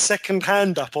bring a second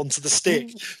hand up onto the stick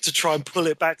to try and pull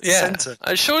it back to the centre.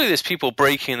 Surely there's people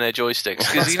breaking their joysticks,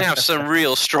 because you can have some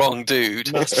real strong dude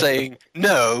saying,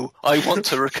 "No, I want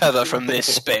to recover from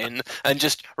this spin," and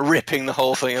just ripping the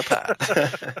whole thing apart.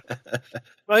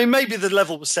 I mean, maybe the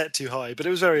level was set too high, but it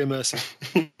was very immersive.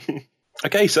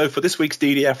 Okay, so for this week's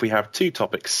DDF, we have two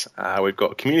topics. We've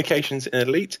got communications in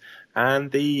Elite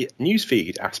and the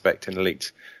newsfeed aspect in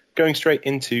Elite. Going straight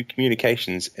into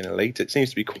communications in Elite, it seems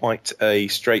to be quite a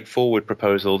straightforward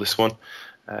proposal, this one.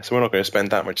 So we're not going to spend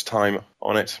that much time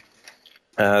on it.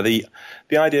 The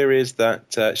idea is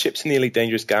that ships in the Elite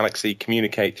Dangerous Galaxy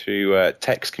communicate through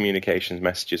text communications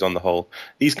messages on the whole.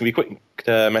 These can be quick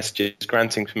messages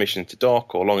granting permission to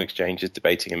dock, or long exchanges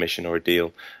debating a mission or a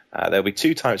deal. There'll be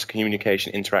two types of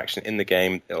communication interaction in the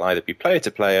game. It'll either be player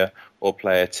to player or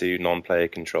player to non-player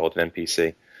controlled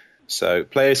NPC. So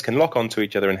players can lock onto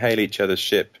each other and hail each other's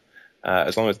ship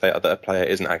as long as the other player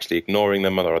isn't actually ignoring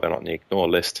them or they're not on the ignore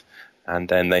list. And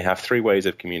then they have three ways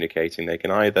of communicating. They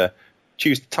can either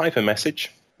choose to type a message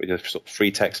with a sort of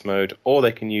free text mode, or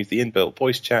they can use the inbuilt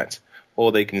voice chat,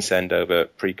 or they can send over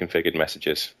pre-configured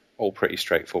messages. All pretty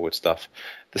straightforward stuff.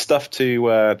 The stuff to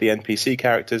the NPC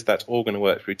characters, that's all going to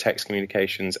work through text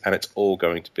communications, and it's all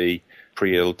going to be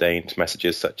preordained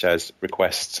messages such as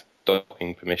request,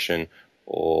 docking permission,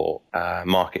 or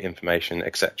market information,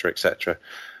 etc., etc.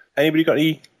 Anybody got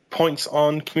any points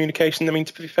on communication? I mean,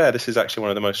 to be fair, this is actually one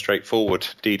of the most straightforward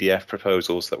DDF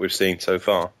proposals that we've seen so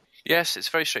far. Yes, it's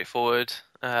very straightforward,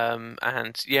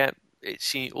 and yeah,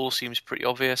 it all seems pretty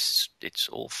obvious. It's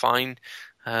all fine.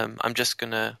 I'm just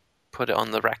going to put it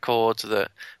on the record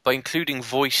that by including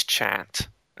voice chat,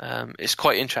 it's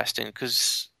quite interesting,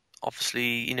 because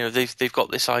obviously, they've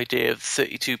got this idea of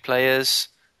 32 players.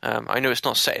 I know it's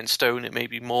not set in stone, it may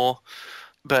be more,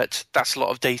 but that's a lot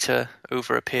of data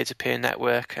over a peer-to-peer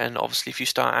network, and obviously if you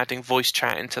start adding voice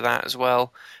chat into that as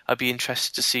well, I'd be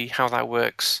interested to see how that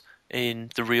works in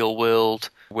the real world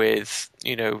with,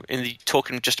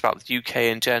 talking just about the UK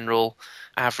in general,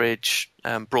 average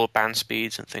broadband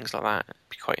speeds and things like that. It'd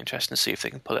be quite interesting to see if they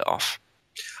can pull it off.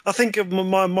 I think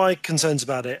my concerns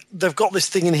about it, they've got this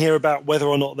thing in here about whether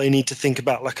or not they need to think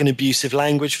about like an abusive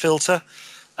language filter.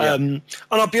 Yeah. And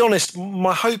I'll be honest,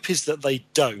 my hope is that they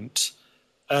don't.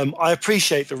 I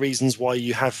appreciate the reasons why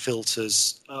you have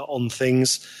filters on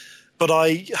things, but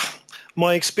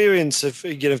my experience of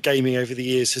gaming over the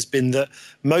years has been that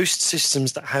most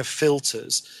systems that have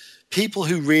filters, people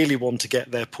who really want to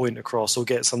get their point across or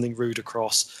get something rude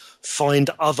across find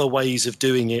other ways of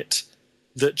doing it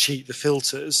that cheat the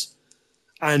filters.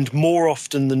 And more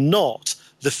often than not,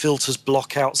 the filters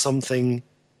block out something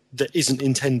that isn't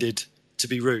intended to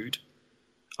be rude.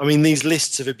 I mean, these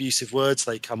lists of abusive words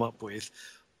they come up with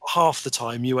half the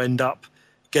time you end up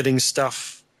getting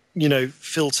stuff,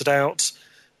 filtered out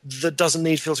that doesn't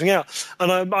need filtering out.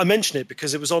 And I mention it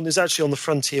because it's actually on the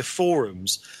Frontier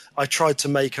forums. I tried to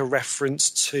make a reference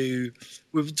to,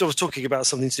 I was talking about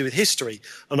something to do with history,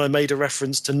 and I made a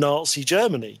reference to Nazi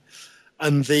Germany.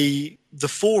 And the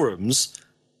forums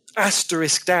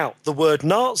asterisked out the word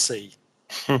Nazi.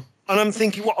 And I'm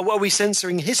thinking, what are we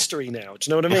censoring history now?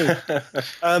 Do you know what I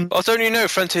mean? Well, don't you know,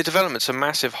 Frontier Development's a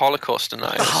massive Holocaust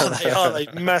denier. Oh, they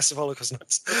are massive Holocaust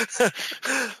nuts.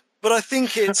 But I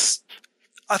think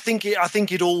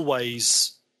it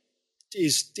always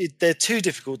is. They're too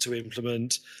difficult to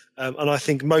implement, and I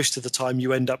think most of the time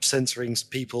you end up censoring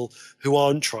people who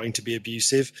aren't trying to be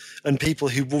abusive, and people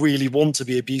who really want to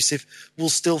be abusive will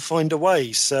still find a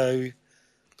way. So.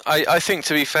 I think,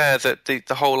 to be fair, that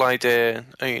the whole idea,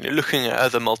 looking at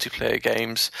other multiplayer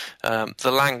games,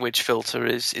 the language filter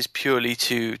is purely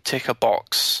to tick a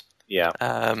box. Yeah.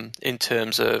 In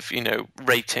terms of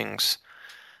ratings.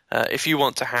 If you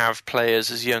want to have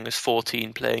players as young as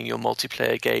 14 playing your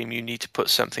multiplayer game, you need to put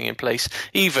something in place,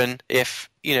 even if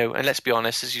and let's be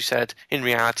honest, as you said, in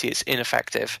reality it's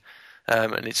ineffective.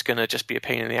 And it's going to just be a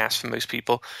pain in the ass for most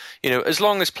people. As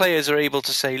long as players are able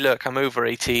to say, look, I'm over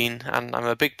 18 and I'm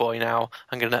a big boy now,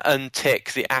 I'm going to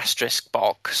untick the asterisk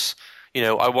box,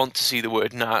 I want to see the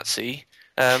word Nazi,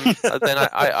 then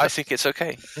I think it's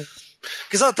okay.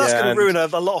 Because that's going to ruin a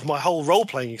lot of my whole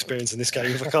role-playing experience in this game,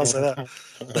 if I can't say that.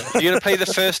 You're going to play the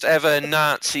first ever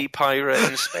Nazi pirate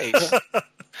in space.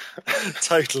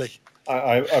 Totally.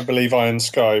 I believe Iron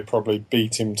Sky probably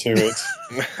beat him to it.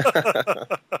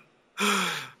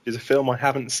 It's a film I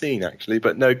haven't seen, actually.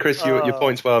 But no, Chris, your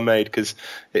point's well made, because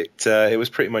it was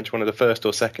pretty much one of the first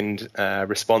or second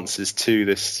responses to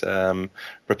this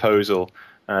proposal.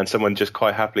 And someone just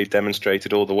quite happily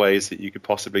demonstrated all the ways that you could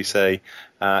possibly say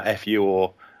F you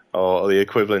or the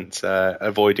equivalent,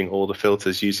 avoiding all the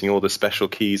filters, using all the special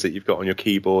keys that you've got on your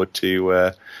keyboard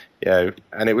to,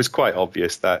 and it was quite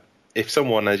obvious that if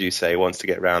someone, as you say, wants to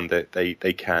get around it,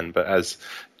 they can. But as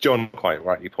John quite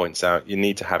rightly points out, you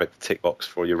need to have it the tick box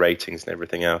for your ratings and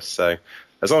everything else. So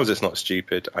as long as it's not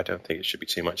stupid, I don't think it should be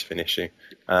too much of an issue.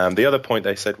 The other point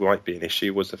they said might be an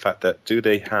issue was the fact that do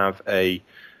they have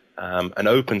an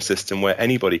open system where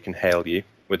anybody can hail you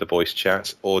with a voice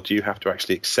chat, or do you have to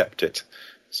actually accept it?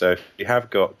 So if you have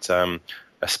got a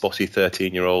spotty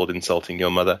 13-year-old insulting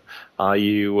your mother, are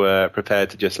you prepared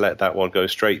to just let that one go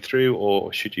straight through,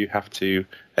 or should you have to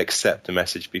accept the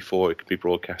message before it can be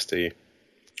broadcast to you?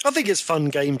 I think it's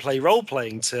fun gameplay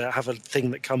role-playing to have a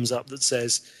thing that comes up that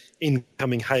says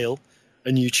incoming hail,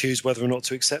 and you choose whether or not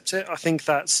to accept it. I think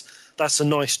that's a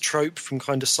nice trope from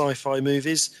kind of sci-fi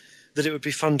movies that it would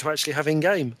be fun to actually have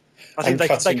in-game. I think they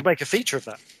could make a feature of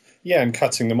that. Yeah, and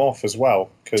cutting them off as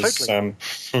well, because totally.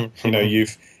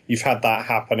 You've had that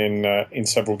happen in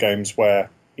several games where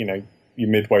you're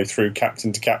midway through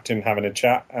captain to captain having a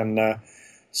chat, and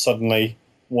suddenly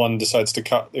one decides to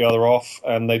cut the other off,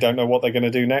 and they don't know what they're going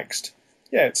to do next.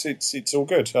 Yeah, it's all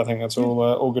good. I think that's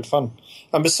all good fun.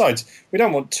 And besides, we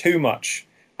don't want too much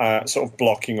sort of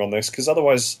blocking on this, because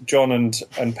otherwise John and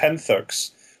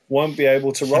Penthux won't be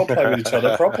able to roleplay with each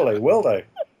other properly, will they?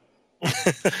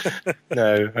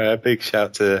 No, big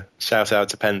shout out to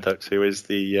Penthux, who is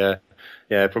the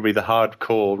probably the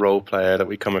hardcore role player that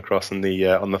we come across on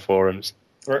the forums.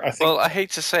 Well, I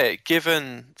hate to say it,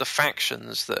 given the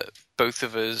factions that both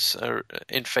of us are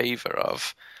in favour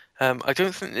of, I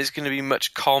don't think there's going to be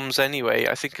much comms anyway.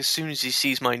 I think as soon as he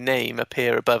sees my name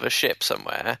appear above a ship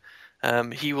somewhere,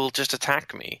 he will just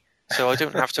attack me. So I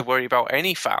don't have to worry about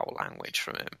any foul language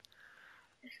from him.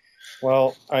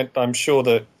 Well, I'm sure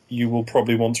that you will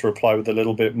probably want to reply with a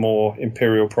little bit more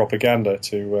Imperial propaganda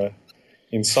to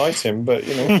incite him, but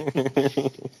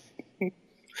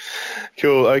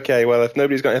Cool, okay, well, if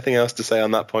nobody's got anything else to say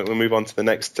on that point, we'll move on to the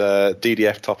next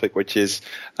DDF topic, which is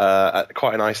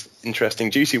quite a nice,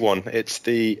 interesting, juicy one. It's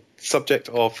the subject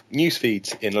of news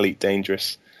feeds in Elite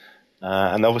Dangerous.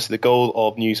 And obviously the goal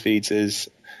of news feeds is,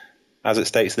 as it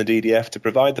states in the DDF, to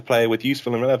provide the player with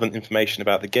useful and relevant information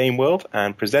about the game world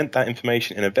and present that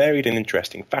information in a varied and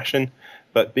interesting fashion,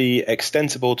 but be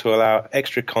extensible to allow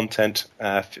extra content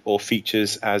or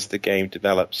features as the game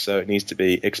develops. So it needs to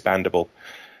be expandable.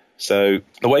 So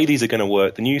the way these are going to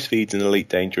work, the news feeds in Elite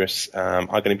Dangerous are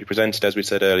going to be presented, as we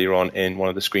said earlier on, in one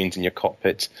of the screens in your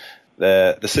cockpit.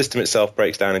 The system itself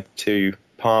breaks down into two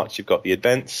parts. You've got the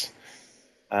events,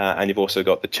 and you've also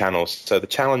got the channels. So the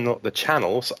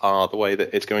channels are the way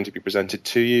that it's going to be presented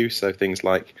to you. So things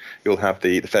like you'll have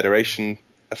the Federation,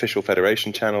 official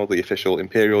Federation channel, the official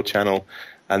Imperial channel,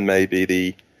 and maybe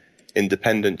the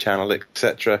independent channel,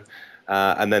 etc.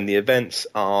 And then the events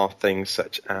are things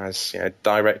such as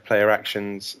direct player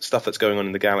actions, stuff that's going on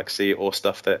in the galaxy, or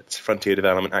stuff that Frontier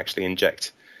Development actually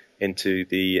inject into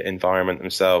the environment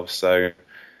themselves. So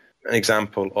an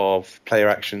example of player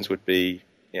actions would be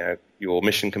your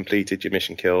mission completed, your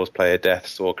mission kills, player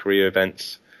deaths, or career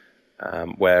events,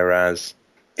 whereas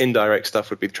indirect stuff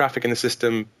would be traffic in the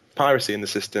system, piracy in the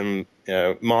system,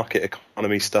 market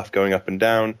economy stuff going up and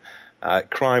down,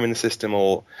 crime in the system,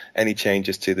 or any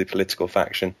changes to the political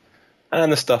faction.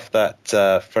 And the stuff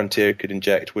that Frontier could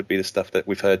inject would be the stuff that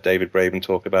we've heard David Braben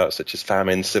talk about, such as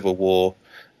famine, civil war,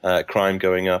 crime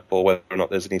going up, or whether or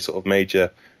not there's any sort of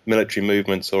major military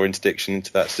movements or interdiction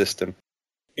into that system.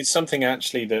 It's something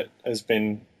actually that has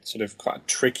been sort of quite a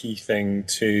tricky thing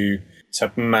to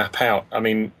map out. I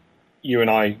mean, you and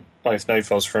I both know,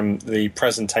 Foz, from the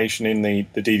presentation in the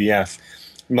DDF,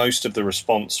 most of the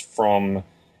response from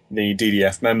the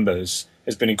DDF members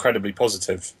has been incredibly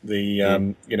positive.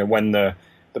 When the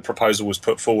proposal was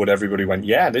put forward, everybody went,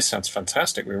 "Yeah, this sounds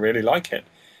fantastic. We really like it."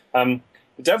 The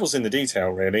devil's in the detail,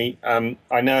 really.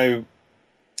 I know,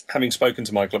 having spoken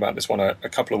to Michael about this one a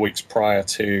couple of weeks prior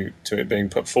to it being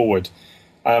put forward,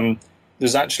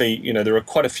 there's actually, there are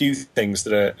quite a few things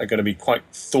that are going to be quite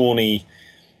thorny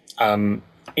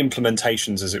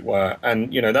implementations, as it were,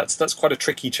 and that's quite a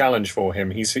tricky challenge for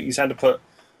him. He's had to put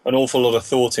an awful lot of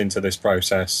thought into this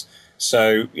process.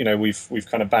 So we've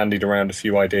kind of bandied around a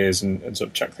few ideas and sort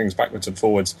of chucked things backwards and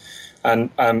forwards, and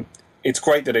it's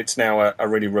great that it's now a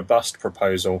really robust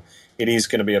proposal. It is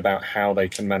going to be about how they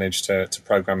can manage to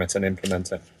program it and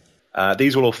implement it.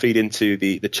 These will all feed into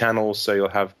the channels, so you'll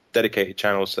have dedicated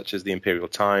channels such as the Imperial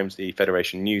Times, the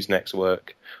Federation News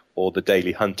Network, or the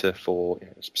Daily Hunter for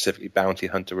specifically bounty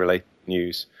hunter related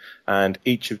news. And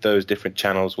each of those different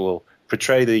channels will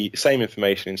portray the same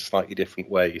information in slightly different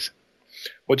ways.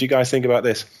 What do you guys think about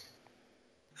this?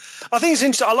 I think it's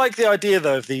interesting. I like the idea,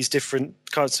 though, of these different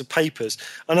kinds of papers.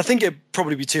 And I think it'd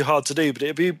probably be too hard to do, but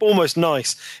it'd be almost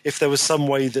nice if there was some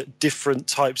way that different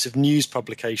types of news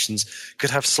publications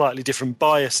could have slightly different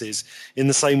biases in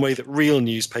the same way that real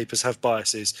newspapers have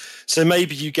biases. So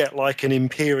maybe you get like an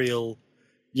Imperial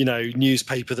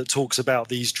newspaper that talks about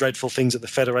these dreadful things that the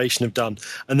Federation have done,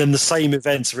 and then the same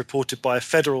events are reported by a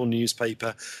federal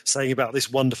newspaper saying about this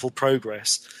wonderful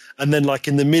progress. And then like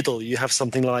in the middle, you have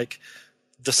something like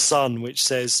The Sun, which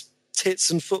says tits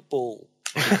and football.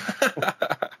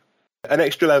 An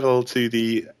extra level to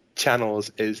the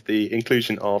channels is the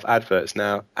inclusion of adverts.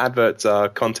 Now, adverts are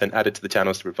content added to the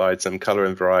channels to provide some colour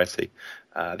and variety.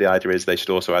 The idea is they should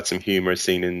also add some humour, as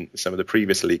seen in some of the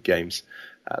previous Elite games.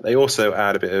 They also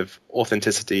add a bit of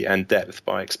authenticity and depth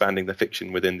by expanding the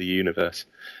fiction within the universe.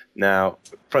 Now,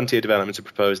 Frontier Developments are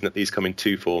proposing that these come in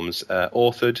two forms: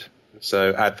 authored,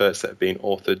 so adverts that have been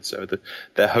authored, so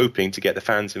they're hoping to get the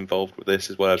fans involved with this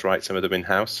as well as write some of them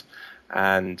in-house.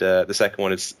 And the second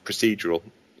one is procedural,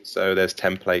 so there's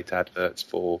template adverts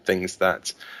for things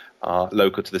that are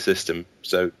local to the system.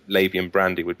 So Lavian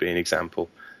Brandy would be an example,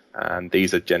 and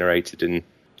these are generated in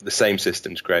the same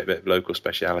system to create a bit of local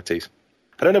specialities.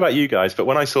 I don't know about you guys, but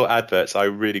when I saw adverts, I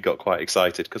really got quite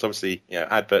excited because obviously,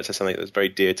 adverts are something that's very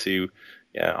dear to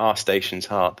our station's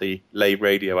heart, the Lave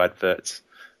Radio adverts.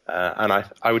 And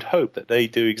I would hope that they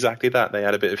do exactly that. They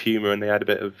add a bit of humour and they add a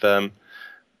bit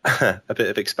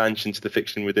of expansion to the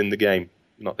fiction within the game,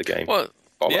 not the game. Well,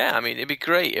 yeah, I mean, it'd be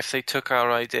great if they took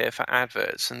our idea for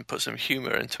adverts and put some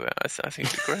humour into it. I think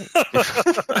it'd be great.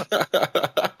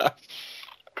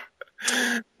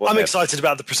 I'm excited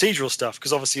about the procedural stuff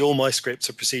because obviously all my scripts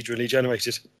are procedurally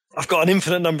generated. I've got an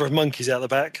infinite number of monkeys out the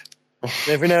back.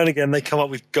 Every now and again they come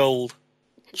up with gold.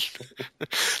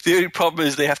 The only problem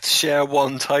is they have to share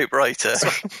one typewriter.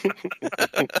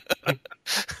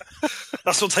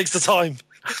 That's what takes the time.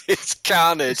 It's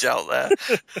carnage out there.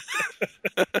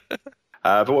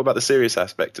 But what about the serious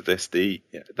aspect of this? The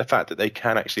fact that they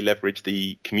can actually leverage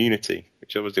the community,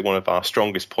 which is obviously one of our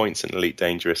strongest points in Elite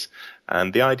Dangerous.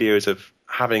 And the idea is of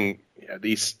having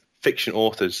these fiction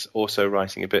authors also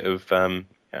writing a bit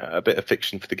of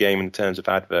fiction for the game in terms of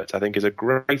adverts, I think is a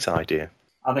great idea.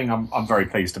 I think I'm very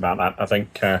pleased about that. I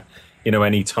think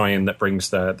any tie-in that brings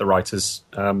the writers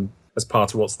as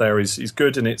part of what's there is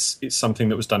good, and it's something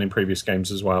that was done in previous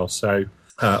games as well. So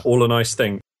all a nice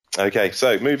thing. Okay,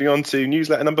 so moving on to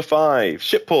newsletter number 5,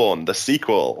 Shipborne, the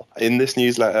sequel. In this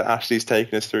newsletter, Ashley's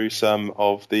taken us through some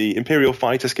of the Imperial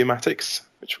fighter schematics,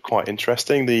 which were quite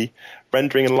interesting, the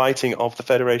rendering and lighting of the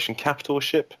Federation capital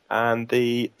ship, and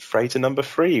the freighter number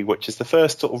 3, which is the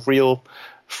first sort of real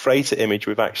freighter image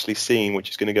we've actually seen, which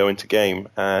is going to go into game.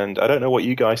 And I don't know what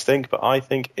you guys think, but I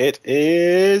think it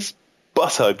is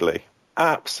butt ugly.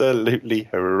 Absolutely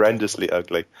horrendously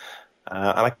ugly.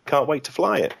 and I can't wait to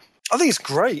fly it. I think it's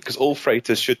great. Because all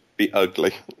freighters should be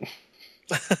ugly.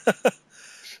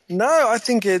 No, I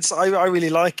think I really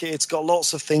like it. It's got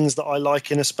lots of things that I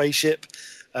like in a spaceship.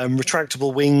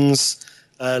 Retractable wings,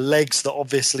 legs that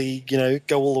obviously,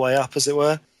 go all the way up, as it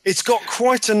were. It's got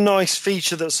quite a nice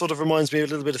feature that sort of reminds me a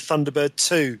little bit of Thunderbird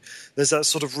 2. There's that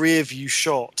sort of rear view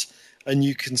shot, and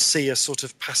you can see a sort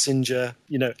of passenger,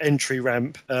 entry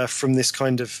ramp from this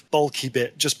kind of bulky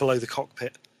bit just below the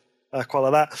cockpit. Quite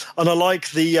like that. And I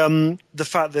like the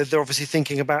fact that they're obviously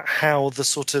thinking about how the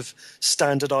sort of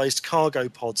standardized cargo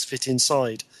pods fit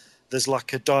inside. There's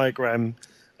like a diagram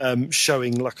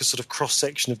showing like a sort of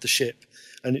cross-section of the ship,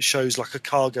 and it shows like a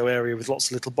cargo area with lots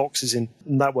of little boxes in,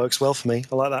 and that works well for me.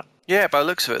 I like that. Yeah, by the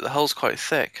looks of it, the hull's quite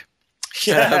thick.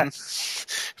 Yeah.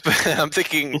 But I'm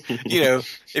thinking,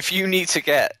 if you need to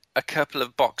get a couple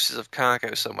of boxes of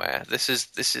cargo somewhere, this is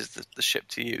the ship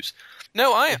to use.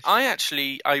 No, I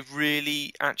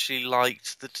really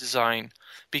liked the design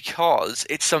because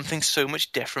it's something so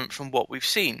much different from what we've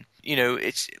seen.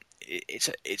 It's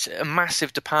a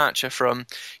massive departure from.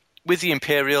 With the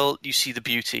Imperial, you see the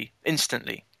beauty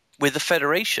instantly. With the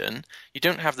Federation, you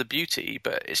don't have the beauty,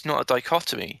 but it's not a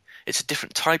dichotomy. It's a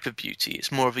different type of beauty.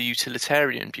 It's more of a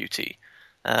utilitarian beauty.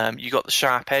 You got the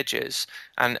sharp edges,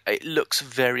 and it looks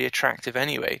very attractive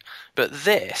anyway. But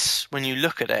this, when you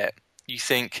look at it, you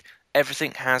think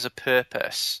everything has a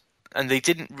purpose. And they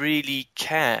didn't really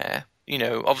care.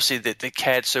 Obviously they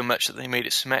cared so much that they made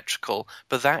it symmetrical,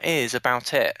 but that is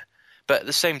about it. But at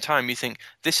the same time, you think,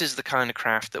 this is the kind of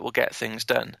craft that will get things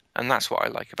done. And that's what I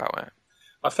like about it.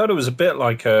 I felt it was a bit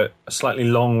like a slightly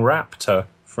long Raptor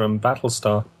from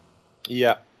Battlestar.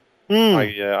 Yeah.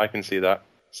 I can see that.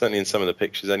 Certainly in some of the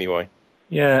pictures anyway.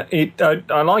 Yeah,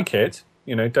 I like it.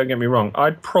 Don't get me wrong.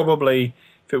 I'd probably,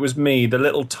 if it was me, the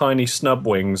little tiny snub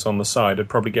wings on the side, I'd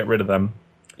probably get rid of them.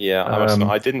 Yeah,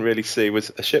 I didn't really see,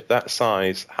 with a ship that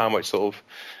size, how much sort of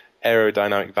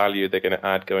aerodynamic value they're going to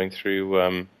add going through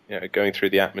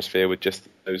the atmosphere with just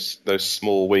those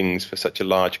small wings for such a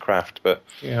large craft. But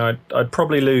yeah, I'd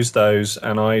probably lose those,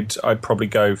 and I'd probably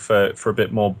go for a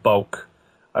bit more bulk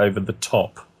over the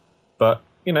top. But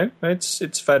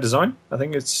it's fair design. I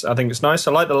think it's nice.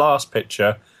 I like the last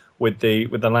picture with the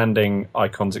landing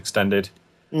icons extended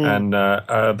and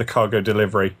the cargo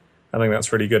delivery. I think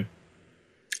that's really good.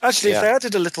 Actually, if they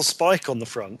added a little spike on the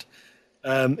front,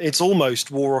 it's almost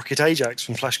War Rocket Ajax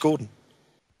from Flash Gordon.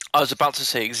 I was about to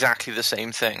say exactly the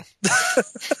same thing.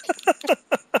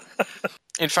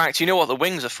 In fact, you know what the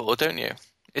wings are for, don't you?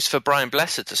 It's for Brian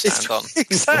Blessed to stand on.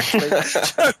 Exactly.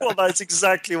 Well, that's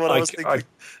exactly what I was thinking.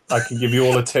 I can give you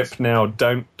all a tip now.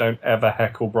 Don't ever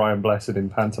heckle Brian Blessed in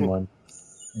pantomime.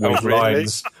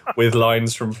 With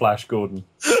lines from Flash Gordon.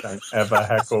 Don't ever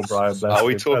heckle Brian Blessed. Are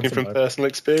we talking from personal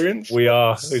experience? We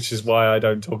are, which is why I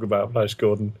don't talk about Flash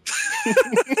Gordon.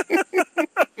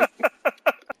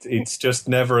 It's just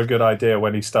never a good idea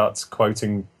when he starts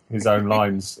quoting his own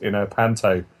lines in a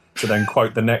panto to then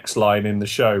quote the next line in the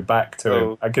show back to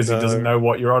him because he doesn't know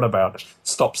what you're on about.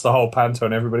 Stops the whole panto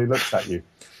and everybody looks at you.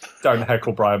 Don't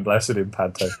heckle Brian Blessed in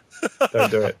panto.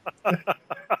 Don't do it.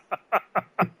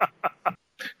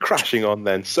 Crashing on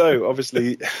then. So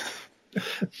obviously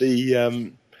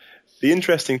the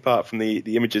interesting part from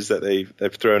the images that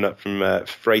they've thrown up from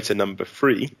freighter number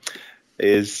 3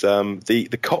 is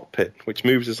the cockpit, which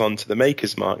moves us on to the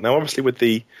Maker's Mark. Now, obviously, with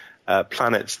the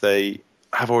planets, they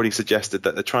have already suggested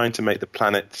that they're trying to make the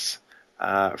planets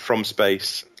from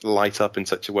space light up in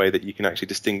such a way that you can actually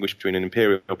distinguish between an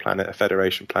Imperial planet, a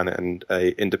Federation planet, and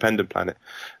an independent planet.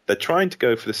 They're trying to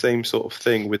go for the same sort of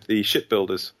thing with the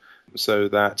shipbuilders, so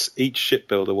that each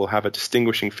shipbuilder will have a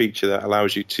distinguishing feature that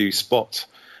allows you to spot,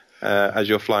 as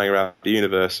you're flying around the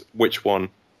universe, which one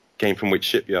came from which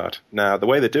shipyard. Now, the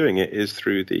way they're doing it is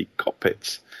through the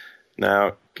cockpits.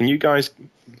 Now, can you guys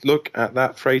look at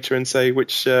that freighter and say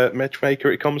which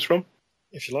matchmaker it comes from?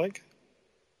 If you like.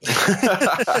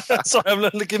 Sorry, I'm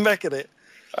not looking back at it.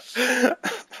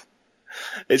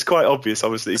 It's quite obvious,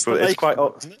 obviously,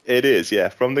 but it is, yeah.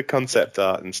 From the concept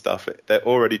art and stuff, they're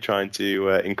already trying to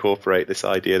incorporate this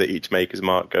idea that each Maker's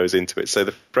Mark goes into it. So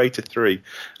the Freighter 3,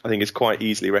 I think, is quite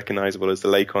easily recognizable as the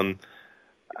Lakon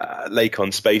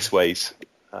Spaceways.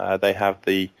 They have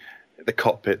the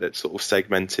cockpit that's sort of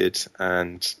segmented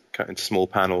and cut into small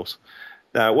panels.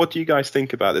 Now, what do you guys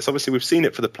think about this? Obviously, we've seen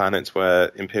it for the planets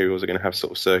where Imperials are going to have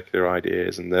sort of circular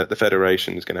ideas, and the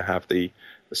Federation is going to have the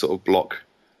sort of block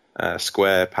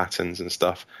square patterns and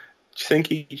stuff. Do you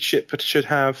think each ship should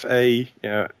have a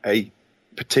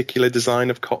particular design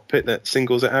of cockpit that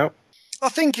singles it out? I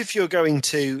think if you're going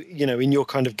to, in your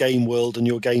kind of game world and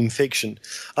your game fiction,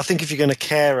 I think if you're going to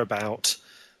care about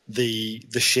the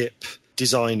ship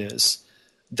designers,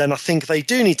 then I think they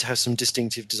do need to have some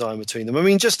distinctive design between them. I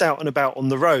mean, just out and about on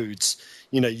the roads,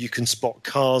 you can spot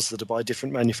cars that are by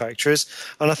different manufacturers.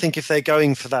 And I think if they're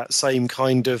going for that same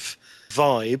kind of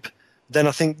vibe, then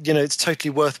I think, it's totally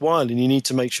worthwhile. And you need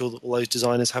to make sure that all those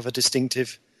designers have a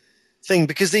distinctive thing,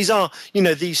 because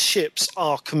these ships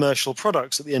are commercial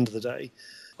products at the end of the day.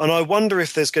 And I wonder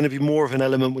if there's going to be more of an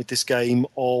element with this game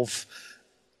of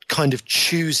kind of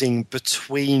choosing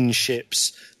between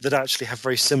ships that actually have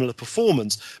very similar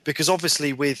performance, because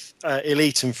obviously with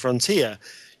Elite and Frontier,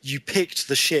 you picked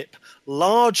the ship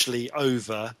largely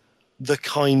over the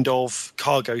kind of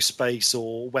cargo space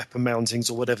or weapon mountings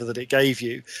or whatever that it gave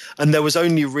you, and there was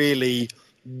only really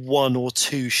one or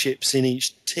two ships in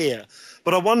each tier.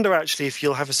 But I wonder actually if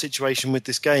you'll have a situation with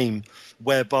this game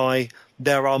whereby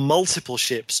there are multiple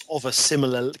ships of a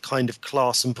similar kind of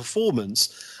class and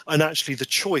performance, and actually the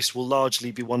choice will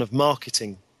largely be one of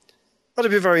marketing. That'd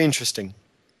be very interesting.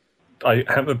 I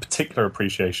have a particular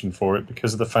appreciation for it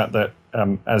because of the fact that,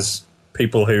 as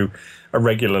people who are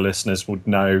regular listeners would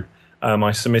know,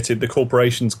 I submitted the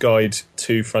Corporation's Guide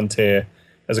to Frontier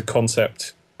as a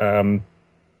concept a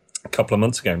couple of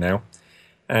months ago now,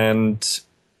 and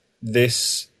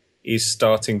this is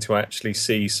starting to actually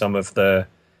see some of the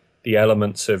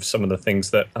elements of some of the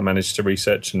things that I managed to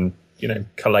research and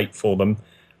collate for them.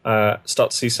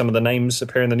 Start to see some of the names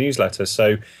appear in the newsletter.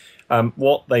 So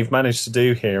what they've managed to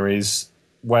do here is,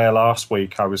 where last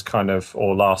week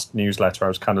last newsletter I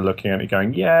was kind of looking at it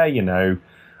going,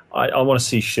 I want to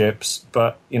see ships,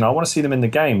 but I want to see them in the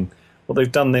game. What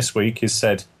they've done this week is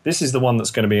said, this is the one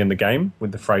that's going to be in the game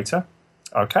with the freighter.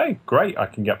 Okay, great, I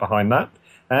can get behind that.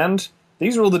 And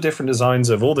these are all the different designs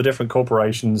of all the different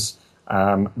corporations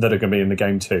that are going to be in the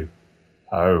game too.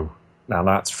 Oh, now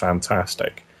that's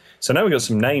fantastic. So now we've got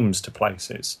some names to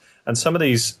places. And some of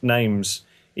these names,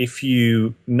 if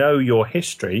you know your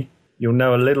history, you'll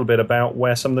know a little bit about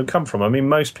where some of them come from. I mean,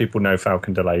 most people know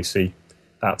Falcon de Lacy.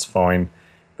 That's fine.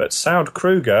 But Saud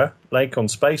Kruger, Lakon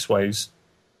Spaceways,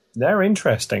 they're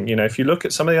interesting. If you look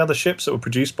at some of the other ships that were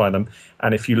produced by them,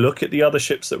 and if you look at the other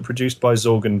ships that were produced by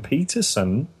Zorgen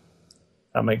Peterson,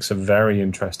 that makes a very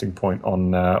interesting point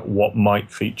on what might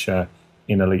feature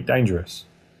in Elite Dangerous.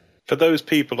 For those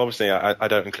people, obviously, I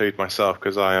don't include myself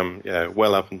because I am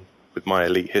well up with my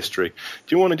Elite history.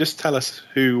 Do you want to just tell us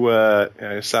who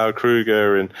Saud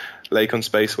Kruger and Lakon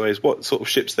Spaceways, what sort of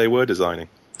ships they were designing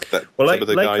that some of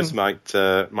the guys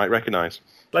might recognise?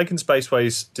 Lakon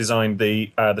Spaceways designed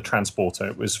the transporter.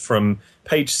 It was from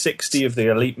page 60 of the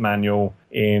Elite manual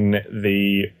in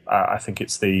the, I think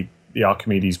it's the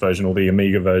Archimedes version or the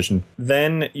Amiga version.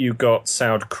 Then you got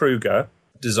Saud Kruger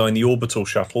designed the orbital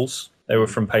shuttles. They were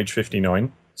from page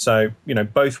 59. So,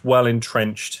 both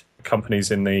well-entrenched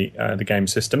companies in the game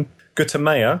system.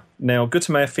 Gutermeyer. Now,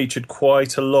 Gutermeyer featured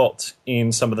quite a lot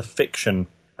in some of the fiction,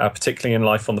 particularly in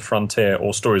Life on the Frontier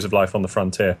or Stories of Life on the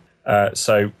Frontier.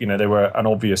 So, they were an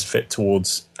obvious fit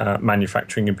towards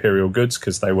manufacturing Imperial goods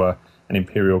because they were an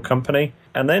Imperial company.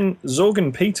 And then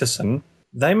Zorgen Peterson,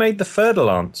 they made the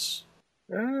Fer-de-Lance.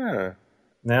 Ah.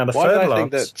 Now, the Why did Fer-de-Lance,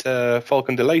 I think that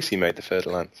Falcon de Lacy made the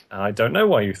Fer-de-Lance? I don't know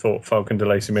why you thought Falcon de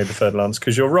Lacy made the Fer-de-Lance,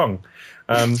 because you're wrong.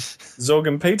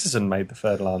 Zorgen Peterson made the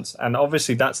Fer-de-Lance, and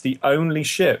obviously that's the only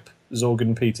ship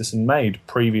Zorgen Peterson made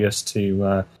previous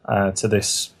to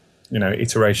this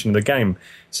iteration of the game.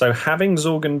 So having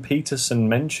Zorgen Peterson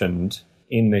mentioned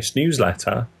in this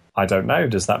newsletter, I don't know,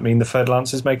 does that mean the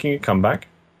Fer-de-Lance is making a comeback?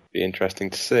 Be interesting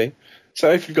to see.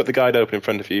 So if you've got the guide open in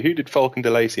front of you, who did Falcon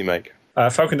de Lacy make?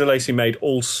 Falcon de Lacy made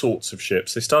all sorts of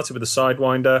ships. They started with the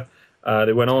Sidewinder.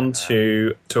 They went on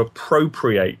to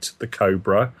appropriate the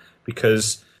Cobra,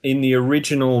 because in the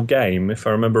original game, if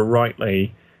I remember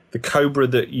rightly, the Cobra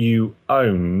that you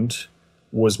owned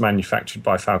was manufactured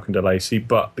by Falcon de Lacy,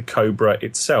 but the Cobra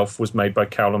itself was made by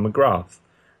Cowler McGrath.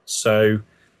 So,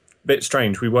 a bit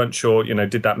strange. We weren't sure,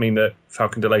 did that mean that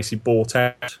Falcon de Lacy bought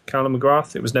out Cowler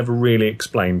McGrath? It was never really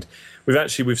explained.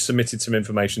 We've submitted some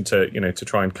information to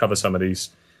try and cover some of these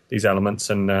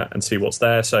elements and see what's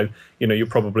there. So you'll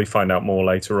probably find out more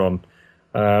later on.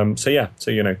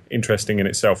 Interesting in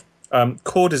itself.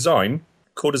 Core Design,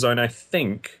 I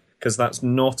think, because that's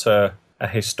not a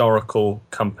historical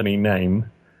company name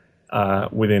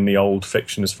within the old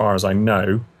fiction, as far as I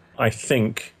know. I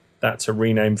think that's a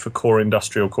rename for Core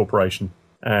Industrial Corporation,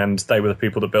 and they were the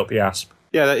people that built the ASP.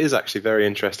 Yeah, that is actually very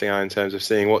interesting in terms of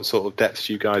seeing what sort of depths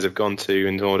you guys have gone to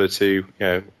in order to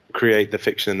create the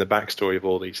fiction and the backstory of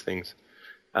all these things.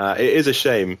 It is a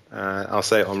shame, I'll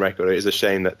say it on record, it is a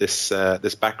shame that this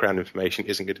background information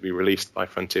isn't going to be released by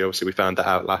Frontier. Obviously, we found that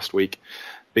out last week.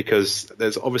 because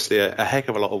there's obviously a heck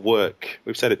of a lot of work.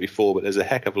 We've said it before, but there's a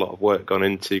heck of a lot of work gone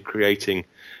into creating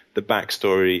the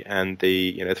backstory and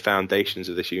the foundations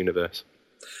of this universe.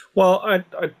 Well,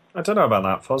 I don't know about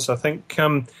that, Foz. I think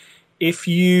if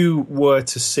you were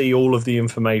to see all of the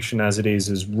information as it is,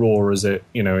 as raw as it,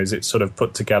 as it's sort of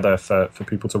put together for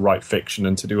people to write fiction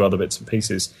and to do other bits and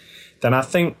pieces, then I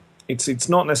think it's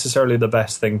not necessarily the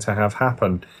best thing to have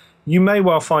happen. You may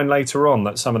well find later on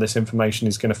that some of this information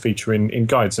is going to feature in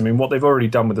guides. I mean, what they've already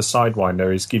done with the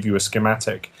Sidewinder is give you a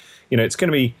schematic. It's going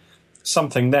to be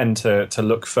something then to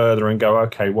look further and go,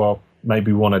 okay, well,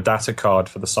 maybe we want a data card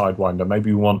for the Sidewinder.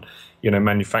 Maybe we want,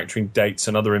 manufacturing dates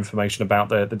and other information about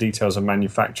the details of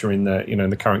manufacture in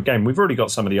the current game. We've already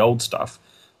got some of the old stuff,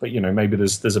 but, maybe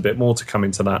there's a bit more to come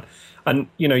into that. And,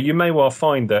 you may well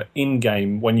find that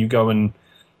in-game, when you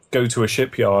go to a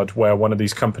shipyard where one of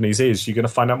these companies is, you're going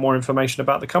to find out more information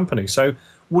about the company. So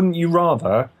wouldn't you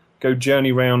rather go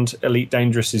journey around Elite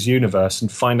Dangerous's universe and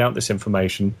find out this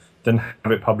information than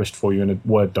have it published for you in a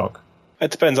Word doc?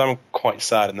 It depends. I'm quite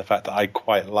sad in the fact that I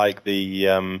quite like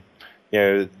the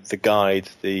guide,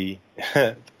 the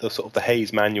sort of the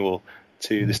Hayes manual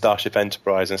to the Starship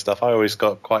Enterprise and stuff. I always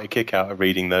got quite a kick out of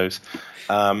reading those.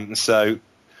 So,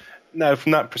 no,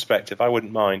 from that perspective, I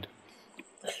wouldn't mind.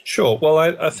 Sure. Well,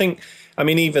 I think,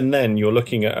 even then, you're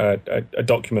looking at a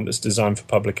document that's designed for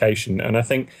publication. And I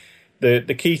think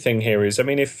the key thing here is,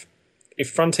 if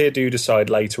Frontier do decide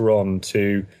later on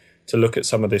to look at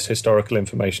some of this historical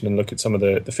information and look at some of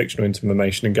the fictional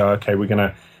information and go, okay, we're going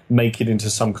to make it into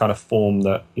some kind of form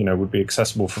that, would be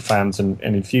accessible for fans and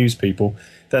infuse people,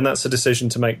 then that's a decision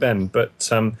to make then. But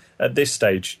at this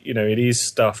stage, it is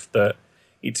stuff that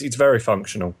it's very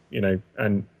functional,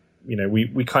 and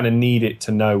we kind of need it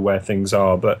to know where things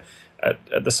are, but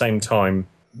at the same time,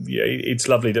 it's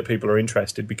lovely that people are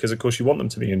interested because, of course, you want them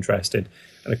to be interested.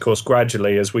 And, of course,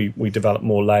 gradually, as we develop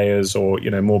more layers or,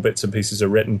 more bits and pieces are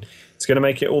written, it's going to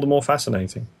make it all the more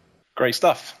fascinating. Great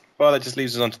stuff. Well, that just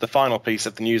leaves us on to the final piece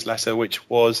of the newsletter, which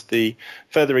was the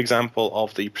further example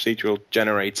of the procedural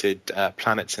generated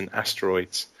planets and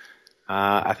asteroids.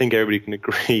 I think everybody can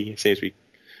agree, it seems we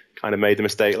kind of made the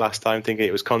mistake last time thinking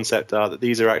it was concept art, that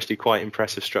these are actually quite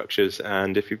impressive structures,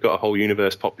 and if you've got a whole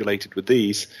universe populated with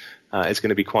these, it's going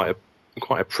to be quite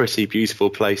a pretty, beautiful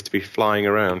place to be flying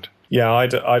around. Yeah,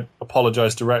 I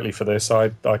apologise directly for this. I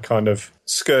kind of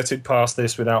skirted past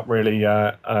this without really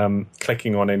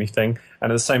clicking on anything,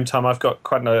 and at the same time I've got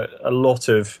quite a lot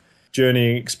of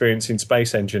journeying experience in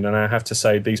Space Engine, and I have to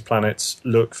say these planets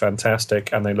look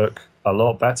fantastic, and they look a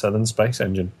lot better than Space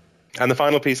Engine. And the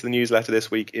final piece of the newsletter this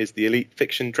week is the Elite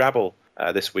Fiction Drabble.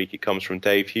 This week it comes from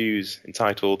Dave Hughes,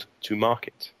 entitled To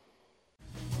Market.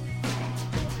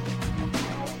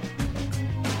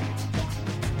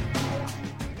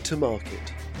 To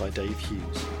Market by Dave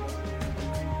Hughes.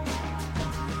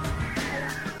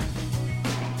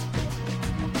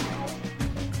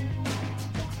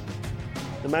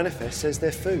 The manifest says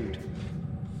they're food.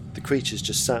 The creatures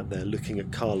just sat there looking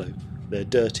at Carlo, their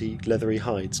dirty, leathery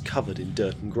hides covered in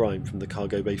dirt and grime from the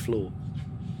cargo bay floor.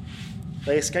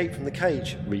 They escaped from the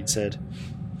cage, Reed said.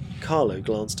 Carlo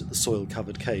glanced at the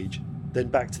soil-covered cage, then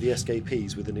back to the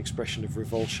escapees with an expression of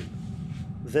revulsion.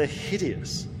 They're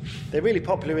hideous. They're really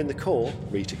popular in the core,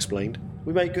 Reed explained.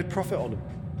 We make good profit on them.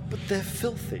 But they're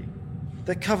filthy.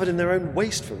 They're covered in their own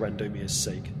waste, for Randomir's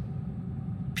sake.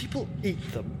 People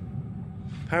eat them.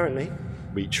 Apparently,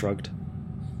 Reed shrugged.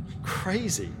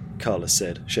 Crazy, Carla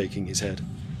said, shaking his head.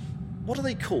 What are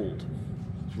they called?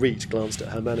 Reed glanced at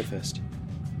her manifest.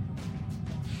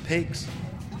 Pigs.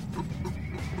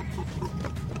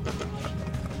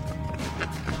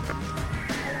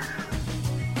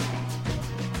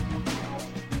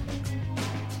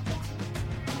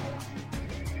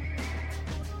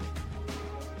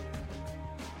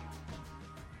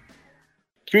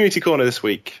 Community Corner this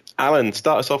week. Alan,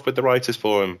 start us off with the Writers'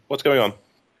 Forum. What's going on?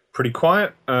 Pretty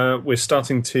quiet. We're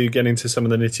starting to get into some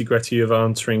of the nitty-gritty of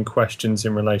answering questions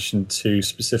in relation to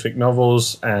specific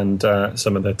novels and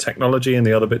some of the technology and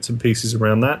the other bits and pieces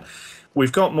around that.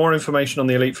 We've got more information on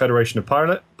the Elite Federation of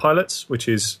Pilots, which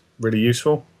is really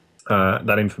useful.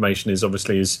 That information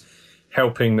is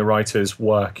helping the writers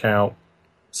work out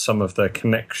some of the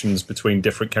connections between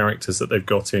different characters that they've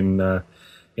got in the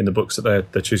books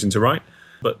that they're choosing to write.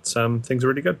 But things are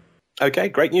really good. Okay,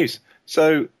 great news.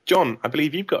 So, John, I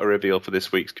believe you've got a reveal for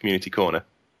this week's Community Corner.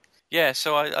 Yeah,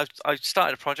 so I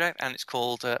started a project, and it's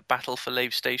called Battle for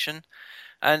Lave Station.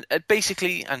 And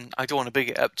basically, and I don't want to big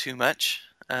it up too much,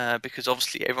 because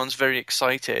obviously everyone's very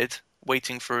excited,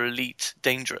 waiting for Elite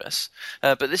Dangerous.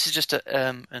 But this is just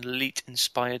an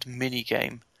Elite-inspired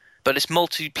mini-game. But it's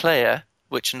multiplayer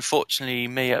which unfortunately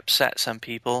may upset some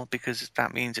people because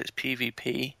that means it's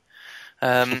PvP.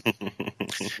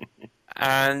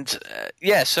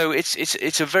 So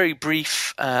it's a very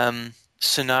brief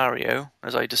scenario,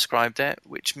 as I described it,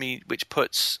 which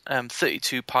puts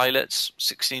 32 pilots,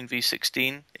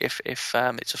 16v16, if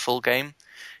it's a full game,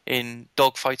 in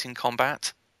dogfighting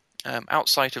combat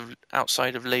outside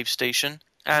of Lave Station,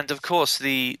 and of course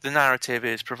the narrative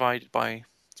is provided by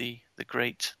the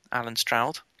great Alan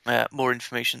Stroud. More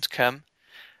information to come,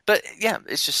 but yeah,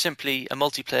 it's just simply a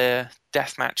multiplayer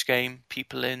deathmatch game.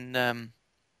 People in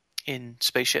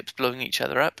spaceships blowing each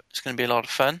other up. It's going to be a lot of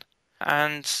fun.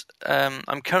 And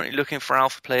I'm currently looking for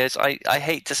alpha players. I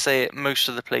hate to say it, most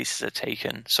of the places are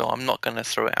taken, so I'm not going to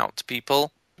throw it out to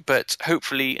people. But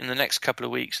hopefully in the next couple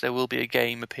of weeks there will be a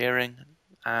game appearing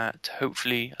at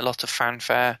hopefully a lot of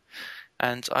fanfare,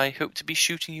 and I hope to be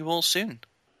shooting you all soon.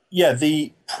 Yeah,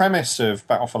 the premise of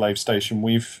Battle for Lave Station,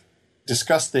 we've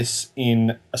discussed this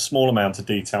in a small amount of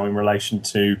detail in relation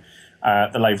to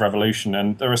the Lave Revolution,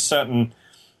 and there are certain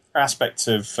aspects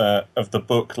of the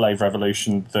book Lave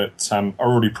Revolution that are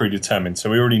already predetermined. So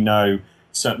we already know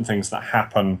certain things that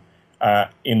happen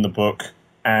in the book,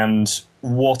 and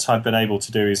what I've been able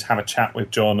to do is have a chat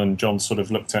with John, and John sort of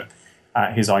looked at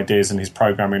his ideas and his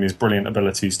programming, his brilliant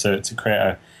abilities to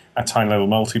create a tiny little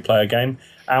multiplayer game,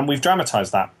 and we've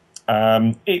dramatised that.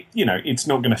 It's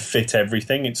not going to fit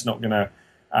everything. It's not going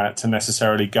to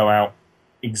necessarily go out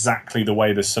exactly the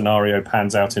way the scenario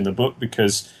pans out in the book,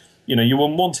 because you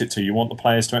wouldn't want it to. You want the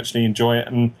players to actually enjoy it,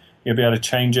 and you'll be able to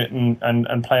change it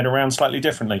and play it around slightly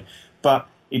differently. But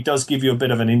it does give you a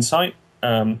bit of an insight,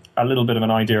 a little bit of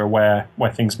an idea of where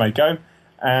things may go,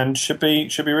 and should be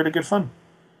really good fun.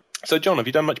 So, John, have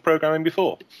you done much programming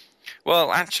before?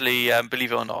 Well, actually,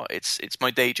 believe it or not, it's my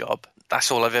day job.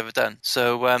 That's all I've ever done.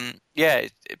 So,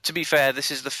 to be fair, this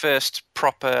is the first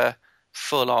proper,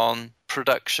 full-on,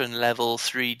 production-level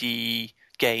 3D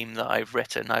game that I've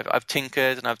written. I've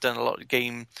tinkered and I've done a lot of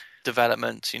game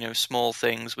development, small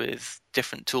things with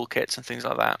different toolkits and things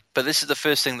like that. But this is the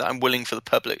first thing that I'm willing for the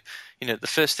public, the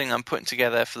first thing I'm putting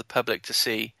together for the public to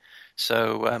see.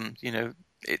 So,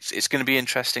 it's going to be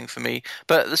interesting for me.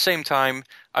 But at the same time,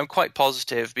 I'm quite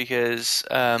positive because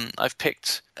I've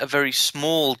picked a very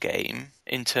small game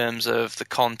in terms of the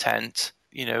content,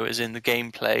 as in the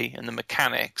gameplay and the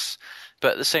mechanics.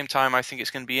 But at the same time, I think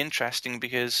it's going to be interesting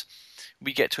because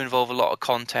we get to involve a lot of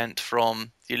content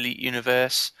from the Elite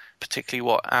universe, particularly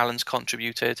what Alan's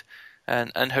contributed,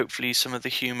 and hopefully some of the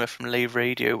humour from Lave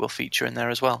Radio will feature in there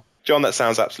as well. John, that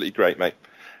sounds absolutely great, mate.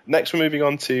 Next, we're moving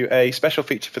on to a special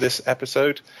feature for this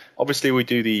episode. Obviously, we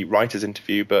do the writers'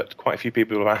 interview, but quite a few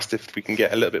people have asked if we can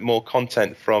get a little bit more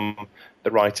content from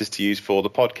the writers to use for the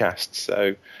podcast.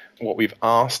 So what we've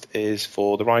asked is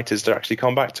for the writers to actually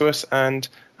come back to us and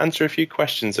answer a few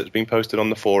questions that have been posted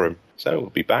on the forum. So we'll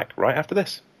be back right after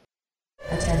this.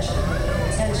 Attention.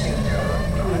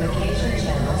 Communication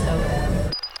channels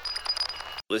open.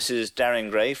 This is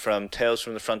Darren Gray from Tales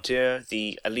from the Frontier,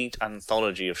 the elite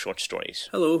anthology of short stories.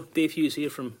 Hello, Dave Hughes here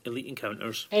from Elite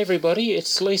Encounters. Hey everybody,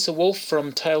 it's Lisa Wolfe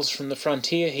from Tales from the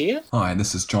Frontier here. Hi,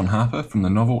 this is John Harper from the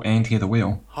novel And Hear the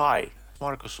Wheel. Hi,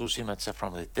 Marcus Usimetsa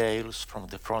from the Tales from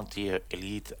the Frontier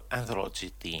Elite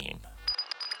Anthology team.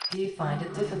 Do you find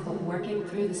it difficult working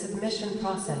through the submission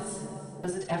process?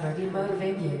 Does it ever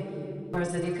demotivate you? Or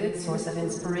is it a good source of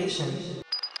inspiration?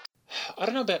 I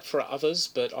don't know about for others,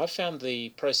 but I've found the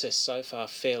process so far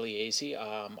fairly easy.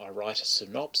 I write a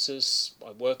synopsis,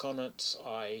 I work on it,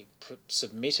 I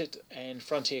submit it, and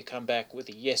Frontier come back with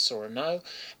a yes or a no.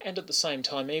 And at the same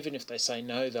time, even if they say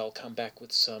no, they'll come back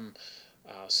with some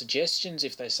suggestions.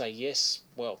 If they say yes,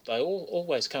 well, they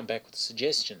always come back with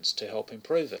suggestions to help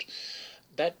improve it.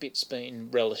 That bit's been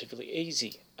relatively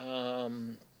easy. I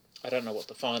don't know what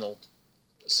the final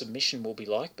submission will be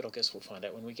like, but I guess we'll find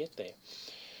out when we get there.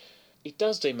 It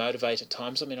does demotivate at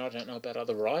times. I mean, I don't know about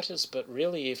other writers, but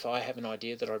really if I have an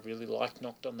idea that I really like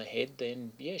knocked on the head,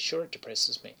 then yeah, sure, it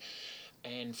depresses me.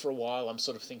 And for a while I'm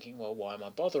sort of thinking, well, why am I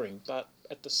bothering? But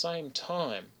at the same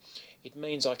time, it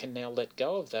means I can now let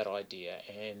go of that idea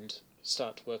and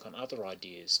start to work on other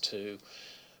ideas, to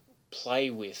play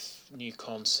with new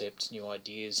concepts, new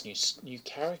ideas, new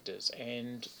characters.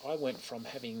 And I went from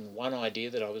having one idea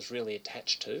that I was really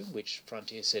attached to, which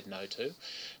Frontier said no to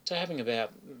having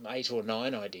about 8 or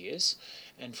 9 ideas.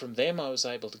 And from them I was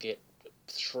able to get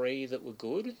 3 that were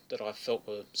good, that I felt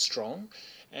were strong.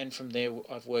 And from there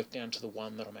I've worked down to the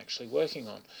one that I'm actually working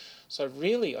on. So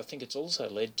really I think it's also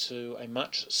led to a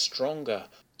much stronger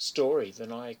story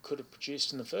than I could have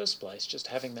produced in the first place, just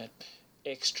having that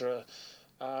extra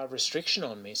restriction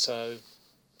on me. So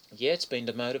Yeah, it's been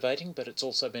demotivating, but it's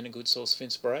also been a good source of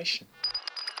inspiration.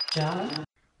 John?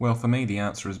 Well, for me, the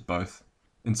answer is both.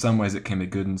 In some ways it can be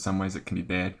good, in some ways it can be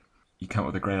bad. You come up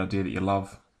with a great idea that you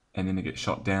love, and then it gets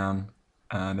shot down,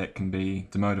 that can be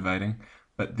demotivating.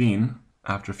 But then,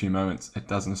 after a few moments, it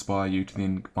does inspire you to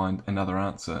then find another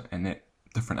answer, and that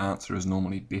different answer is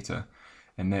normally better.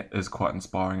 And that is quite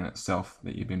inspiring in itself,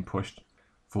 that you've been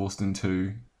forced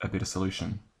into a better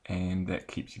solution, and that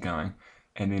keeps you going.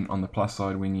 And then on the plus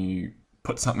side, when you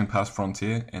put something past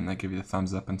Frontier and they give you the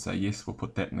thumbs up and say, yes, we'll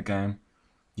put that in the game.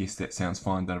 Yes, that sounds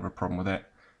fine, don't have a problem with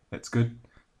that. That's good.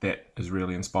 That is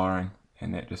really inspiring,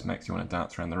 and that just makes you want to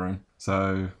dance around the room.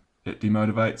 So it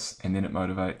demotivates, and then it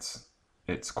motivates.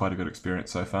 It's quite a good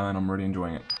experience so far, and I'm really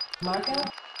enjoying it. Marco?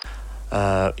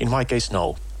 In my case,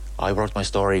 no. I wrote my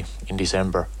story in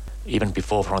December, even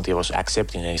before Frontier was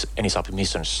accepting any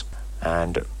submissions,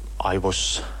 and I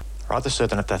was rather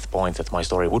certain at that point that my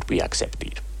story would be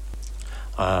accepted.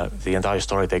 The entire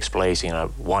story takes place in a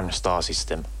one-star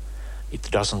system. It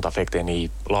doesn't affect any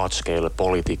large-scale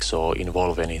politics or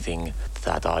involve anything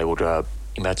that I would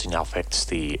imagine affects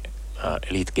the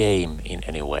Elite game in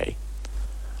any way.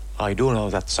 I do know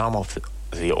that some of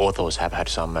the authors have had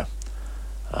some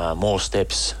more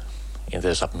steps in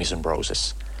the submission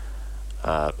process.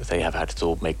 They have had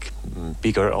to make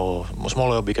bigger or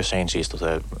smaller or bigger changes to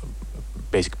the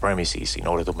basic premises in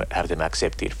order to have them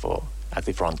accepted at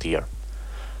the Frontier.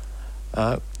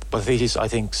 But this is, I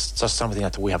think, just something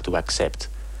that we have to accept.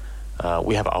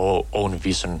 We have our own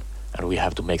vision, and we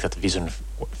have to make that vision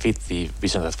fit the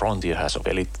vision that Frontier has of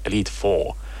Elite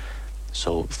 4.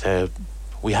 So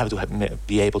we have to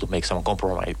be able to make some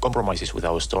compromises with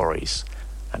our stories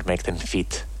and make them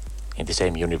fit in the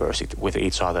same universe with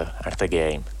each other and the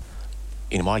game.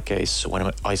 In my case,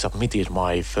 when I submitted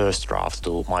my first draft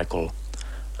to Michael,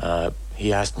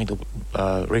 he asked me to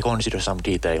reconsider some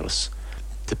details.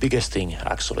 The biggest thing,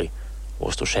 actually,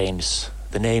 was to change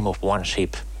the name of one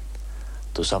ship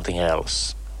to something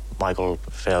else. Michael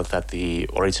felt that the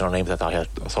original name that I had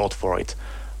thought for it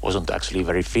wasn't actually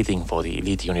very fitting for the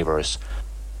Elite universe,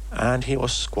 and he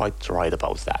was quite right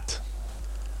about that.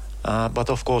 But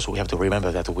of course, we have to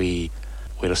remember that we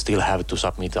will still have to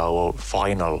submit our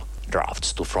final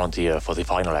drafts to Frontier for the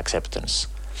final acceptance.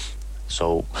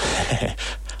 So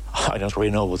I don't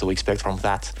really know what to expect from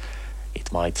that.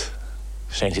 It might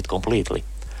change it completely,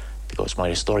 because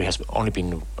my story has only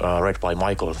been read by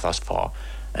Michael thus far,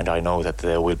 and I know that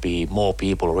there will be more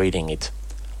people reading it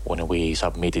when we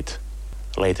submit it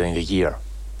later in the year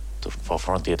for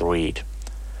Frontier to read.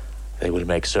 They will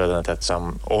make certain that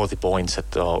all the points,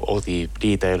 all the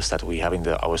details that we have in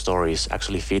our stories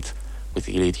actually fit with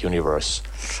the Elite universe,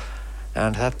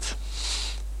 and that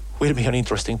will be an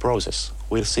interesting process.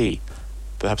 We'll see.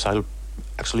 Perhaps I'll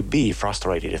actually be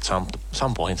frustrated at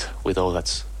some point with all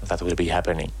that will be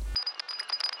happening.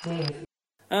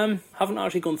 Haven't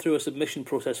actually gone through a submission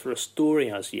process for a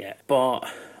story as yet, but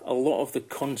a lot of the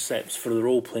concepts for the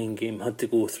role-playing game had to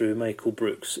go through Michael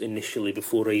Brooks initially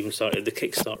before I even started the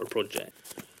Kickstarter project.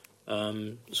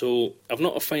 So I've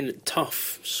not found it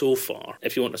tough so far.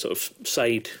 If you want a sort of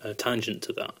side tangent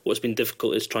to that, what's been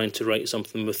difficult is trying to write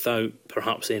something without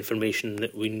perhaps the information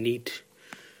that we need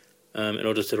in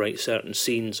order to write certain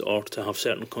scenes or to have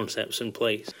certain concepts in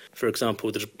place. For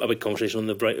example, there's a big conversation on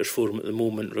the Writers' Forum at the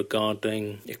moment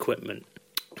regarding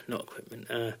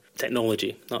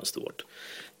technology, that's the word,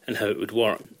 and how it would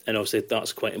work. And obviously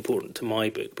that's quite important to my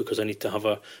book, because I need to have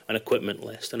an equipment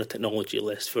list and a technology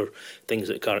list for things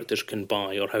that characters can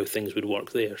buy or how things would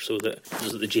work there, so that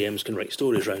the GMs can write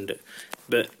stories around it.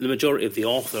 But the majority of the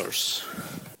authors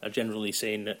are generally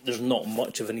saying that there's not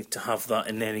much of a need to have that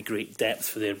in any great depth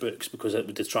for their books, because it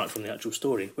would detract from the actual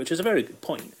story, which is a very good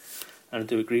point, and I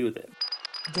do agree with it.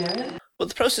 Darren? Well,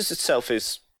 the process itself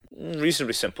is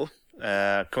reasonably simple.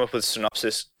 Come up with a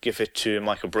synopsis, give it to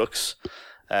Michael Brooks.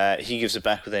 He gives it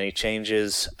back with any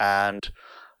changes, and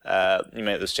you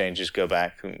make those changes, go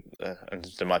back, and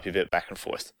there might be a bit back and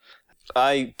forth.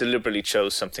 I deliberately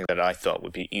chose something that I thought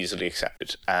would be easily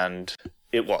accepted, and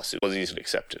it was easily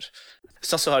accepted.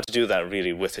 It's not so hard to do that,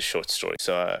 really, with a short story,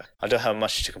 so I don't have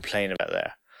much to complain about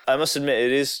there. I must admit,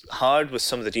 it is hard with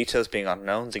some of the details being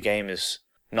unknown. The game is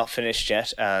not finished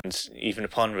yet, and even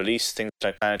upon release, things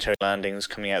like planetary landings,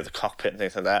 coming out of the cockpit and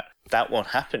things like that won't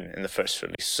happen in the first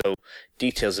release. So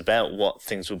details about what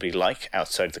things will be like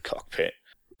outside the cockpit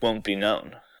won't be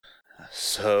known.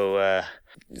 So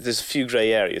there's a few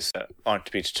grey areas that aren't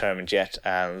to be determined yet,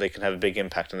 and they can have a big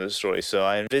impact on the story. So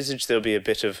I envisage there'll be a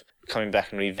bit of coming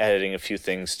back and re-editing a few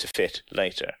things to fit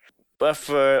later. But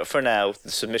for now,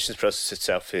 the submissions process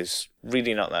itself is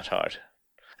really not that hard.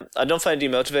 I don't find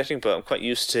it demotivating, but I'm quite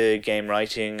used to game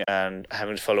writing and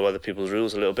having to follow other people's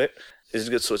rules a little bit. Is it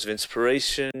a good source of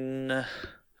inspiration?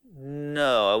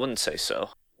 No, I wouldn't say so.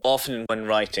 Often when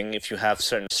writing, if you have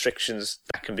certain restrictions,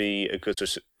 that can be a good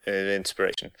source of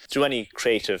inspiration. Through any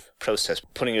creative process,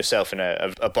 putting yourself in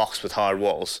a box with hard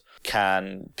walls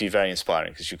can be very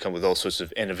inspiring because you come with all sorts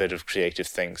of innovative, creative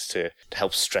things to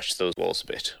help stretch those walls a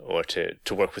bit or to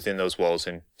work within those walls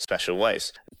in special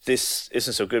ways. This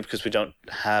isn't so good because we don't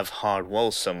have hard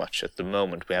walls so much at the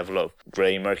moment. We have a lot of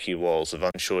grey, murky walls of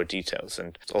unsure details.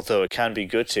 And although it can be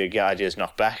good to get ideas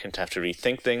knocked back and to have to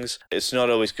rethink things, it's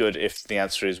not always good if the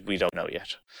answer is we don't know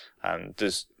yet. And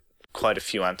there's quite a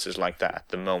few answers like that at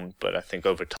the moment, but I think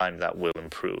over time that will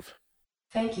improve.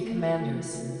 Thank you,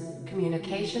 Commanders.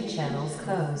 Communication channels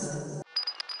closed.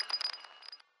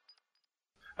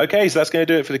 Okay, so that's going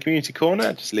to do it for the Community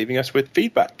Corner, just leaving us with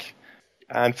feedback.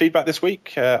 And feedback this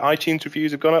week, iTunes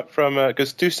reviews have gone up from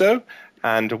Gustuso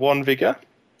and Juan Vigor.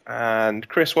 And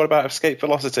Chris, what about Escape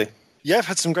Velocity? Yeah, I've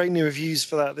had some great new reviews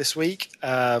for that this week.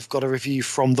 I've got a review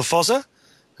from The Fozzer,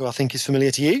 who I think is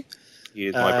familiar to you. He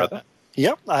is my brother.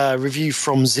 Yep, a review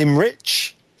from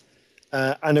Zimrich.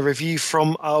 And a review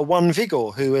from Juan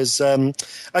Vigor, who has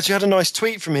actually had a nice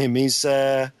tweet from him. He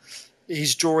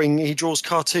draws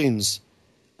cartoons,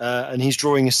 and he's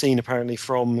drawing a scene apparently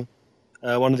from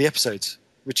one of the episodes,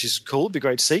 which is cool. It'd be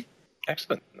great to see.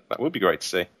 Excellent. That would be great to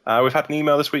see. We've had an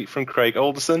email this week from Craig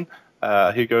Alderson,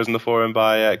 who goes in the forum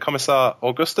by Commissar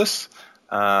Augustus,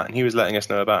 and he was letting us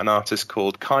know about an artist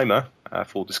called Keimer.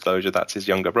 Full disclosure, that's his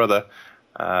younger brother,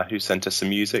 who sent us some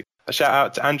music. A shout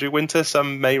out to Andrew Winter.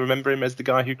 Some may remember him as the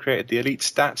guy who created the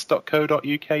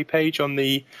elitestats.co.uk page on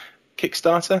the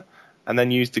Kickstarter and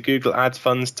then used the Google Ads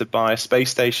funds to buy a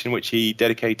space station, which he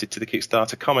dedicated to the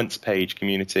Kickstarter comments page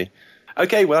community.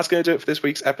 Okay, well, that's going to do it for this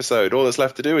week's episode. All that's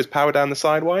left to do is power down the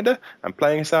Sidewinder, and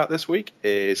playing us out this week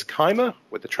is Keimer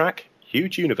with the track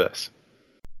Huge Universe.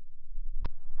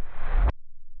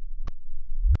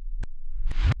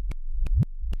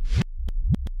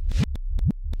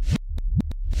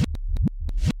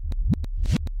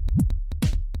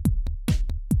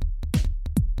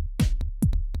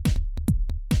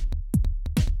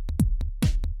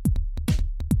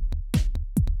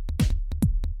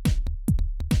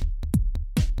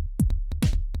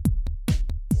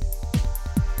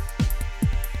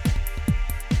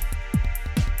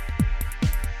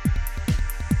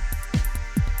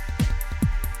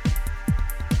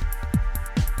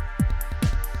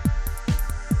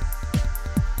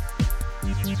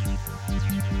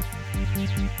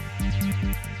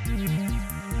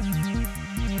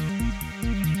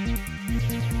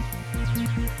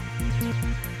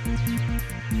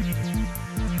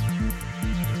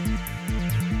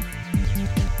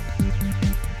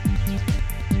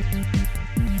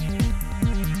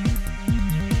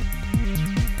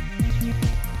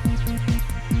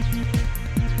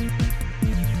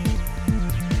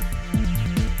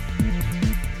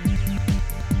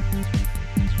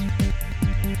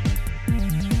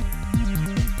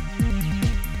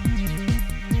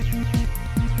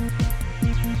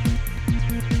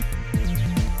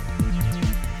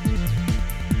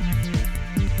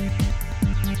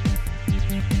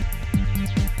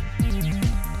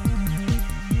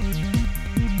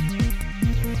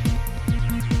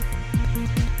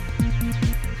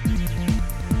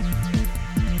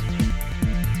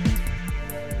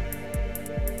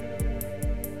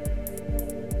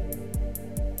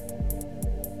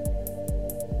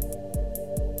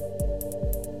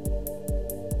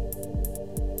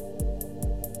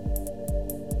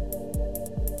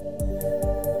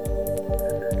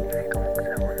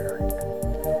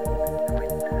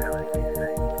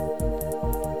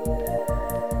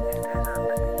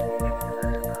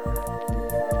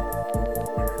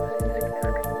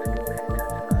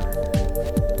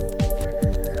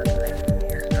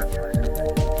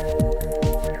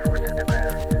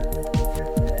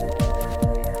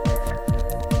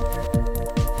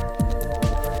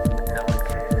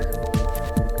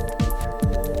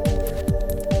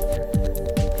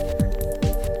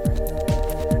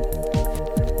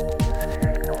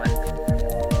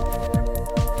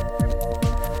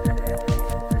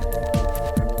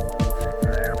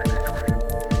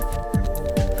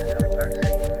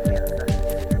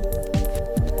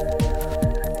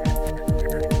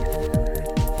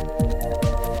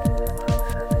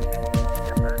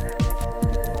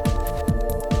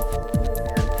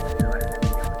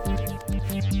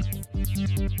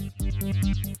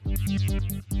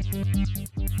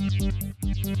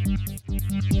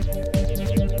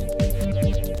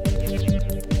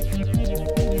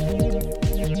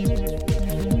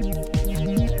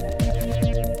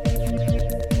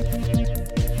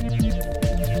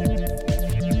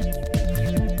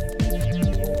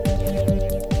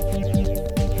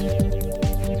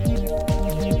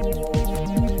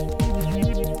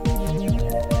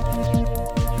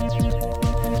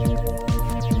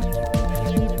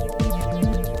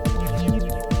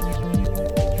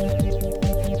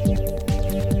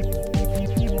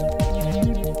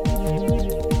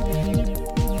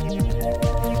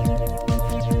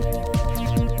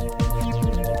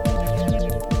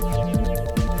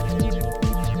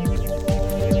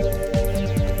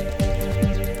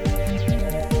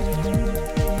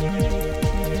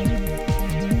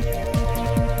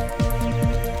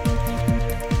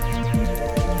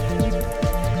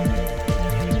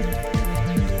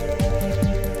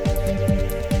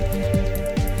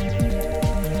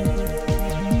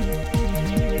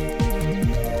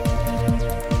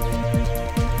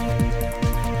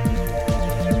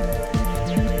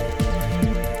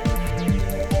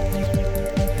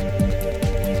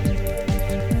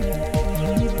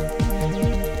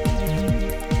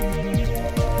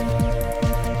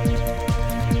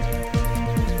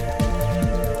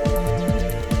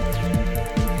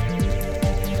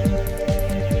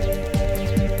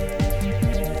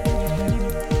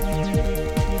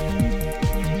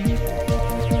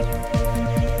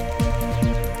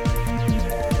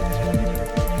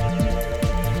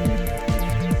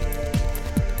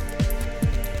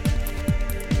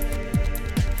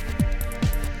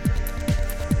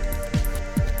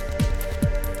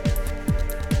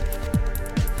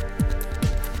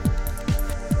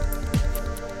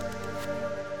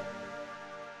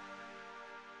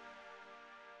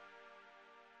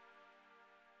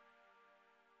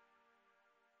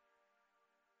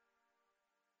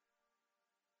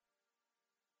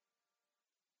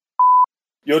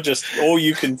 You're just, all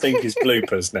you can think is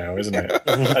bloopers now, isn't it?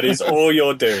 That is all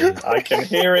you're doing. I can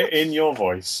hear it in your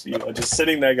voice. You are just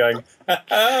sitting there going,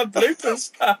 bloopers.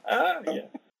 Yeah.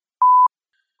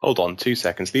 Hold on 2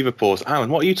 seconds. Leave a pause. Alan,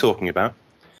 what are you talking about?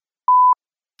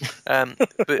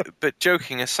 But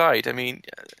joking aside, I mean,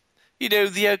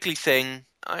 the ugly thing,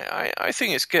 I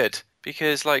think it's good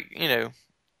because, it's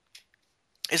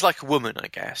like a woman, I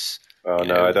guess. Oh,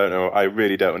 no, I don't know. I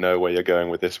really don't know where you're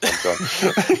going with this one, John.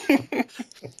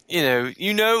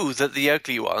 You know that the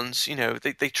ugly ones,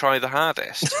 they try the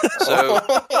hardest. So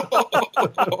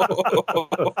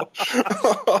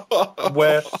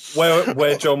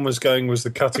where John was going was the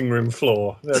cutting room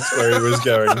floor. That's where he was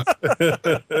going.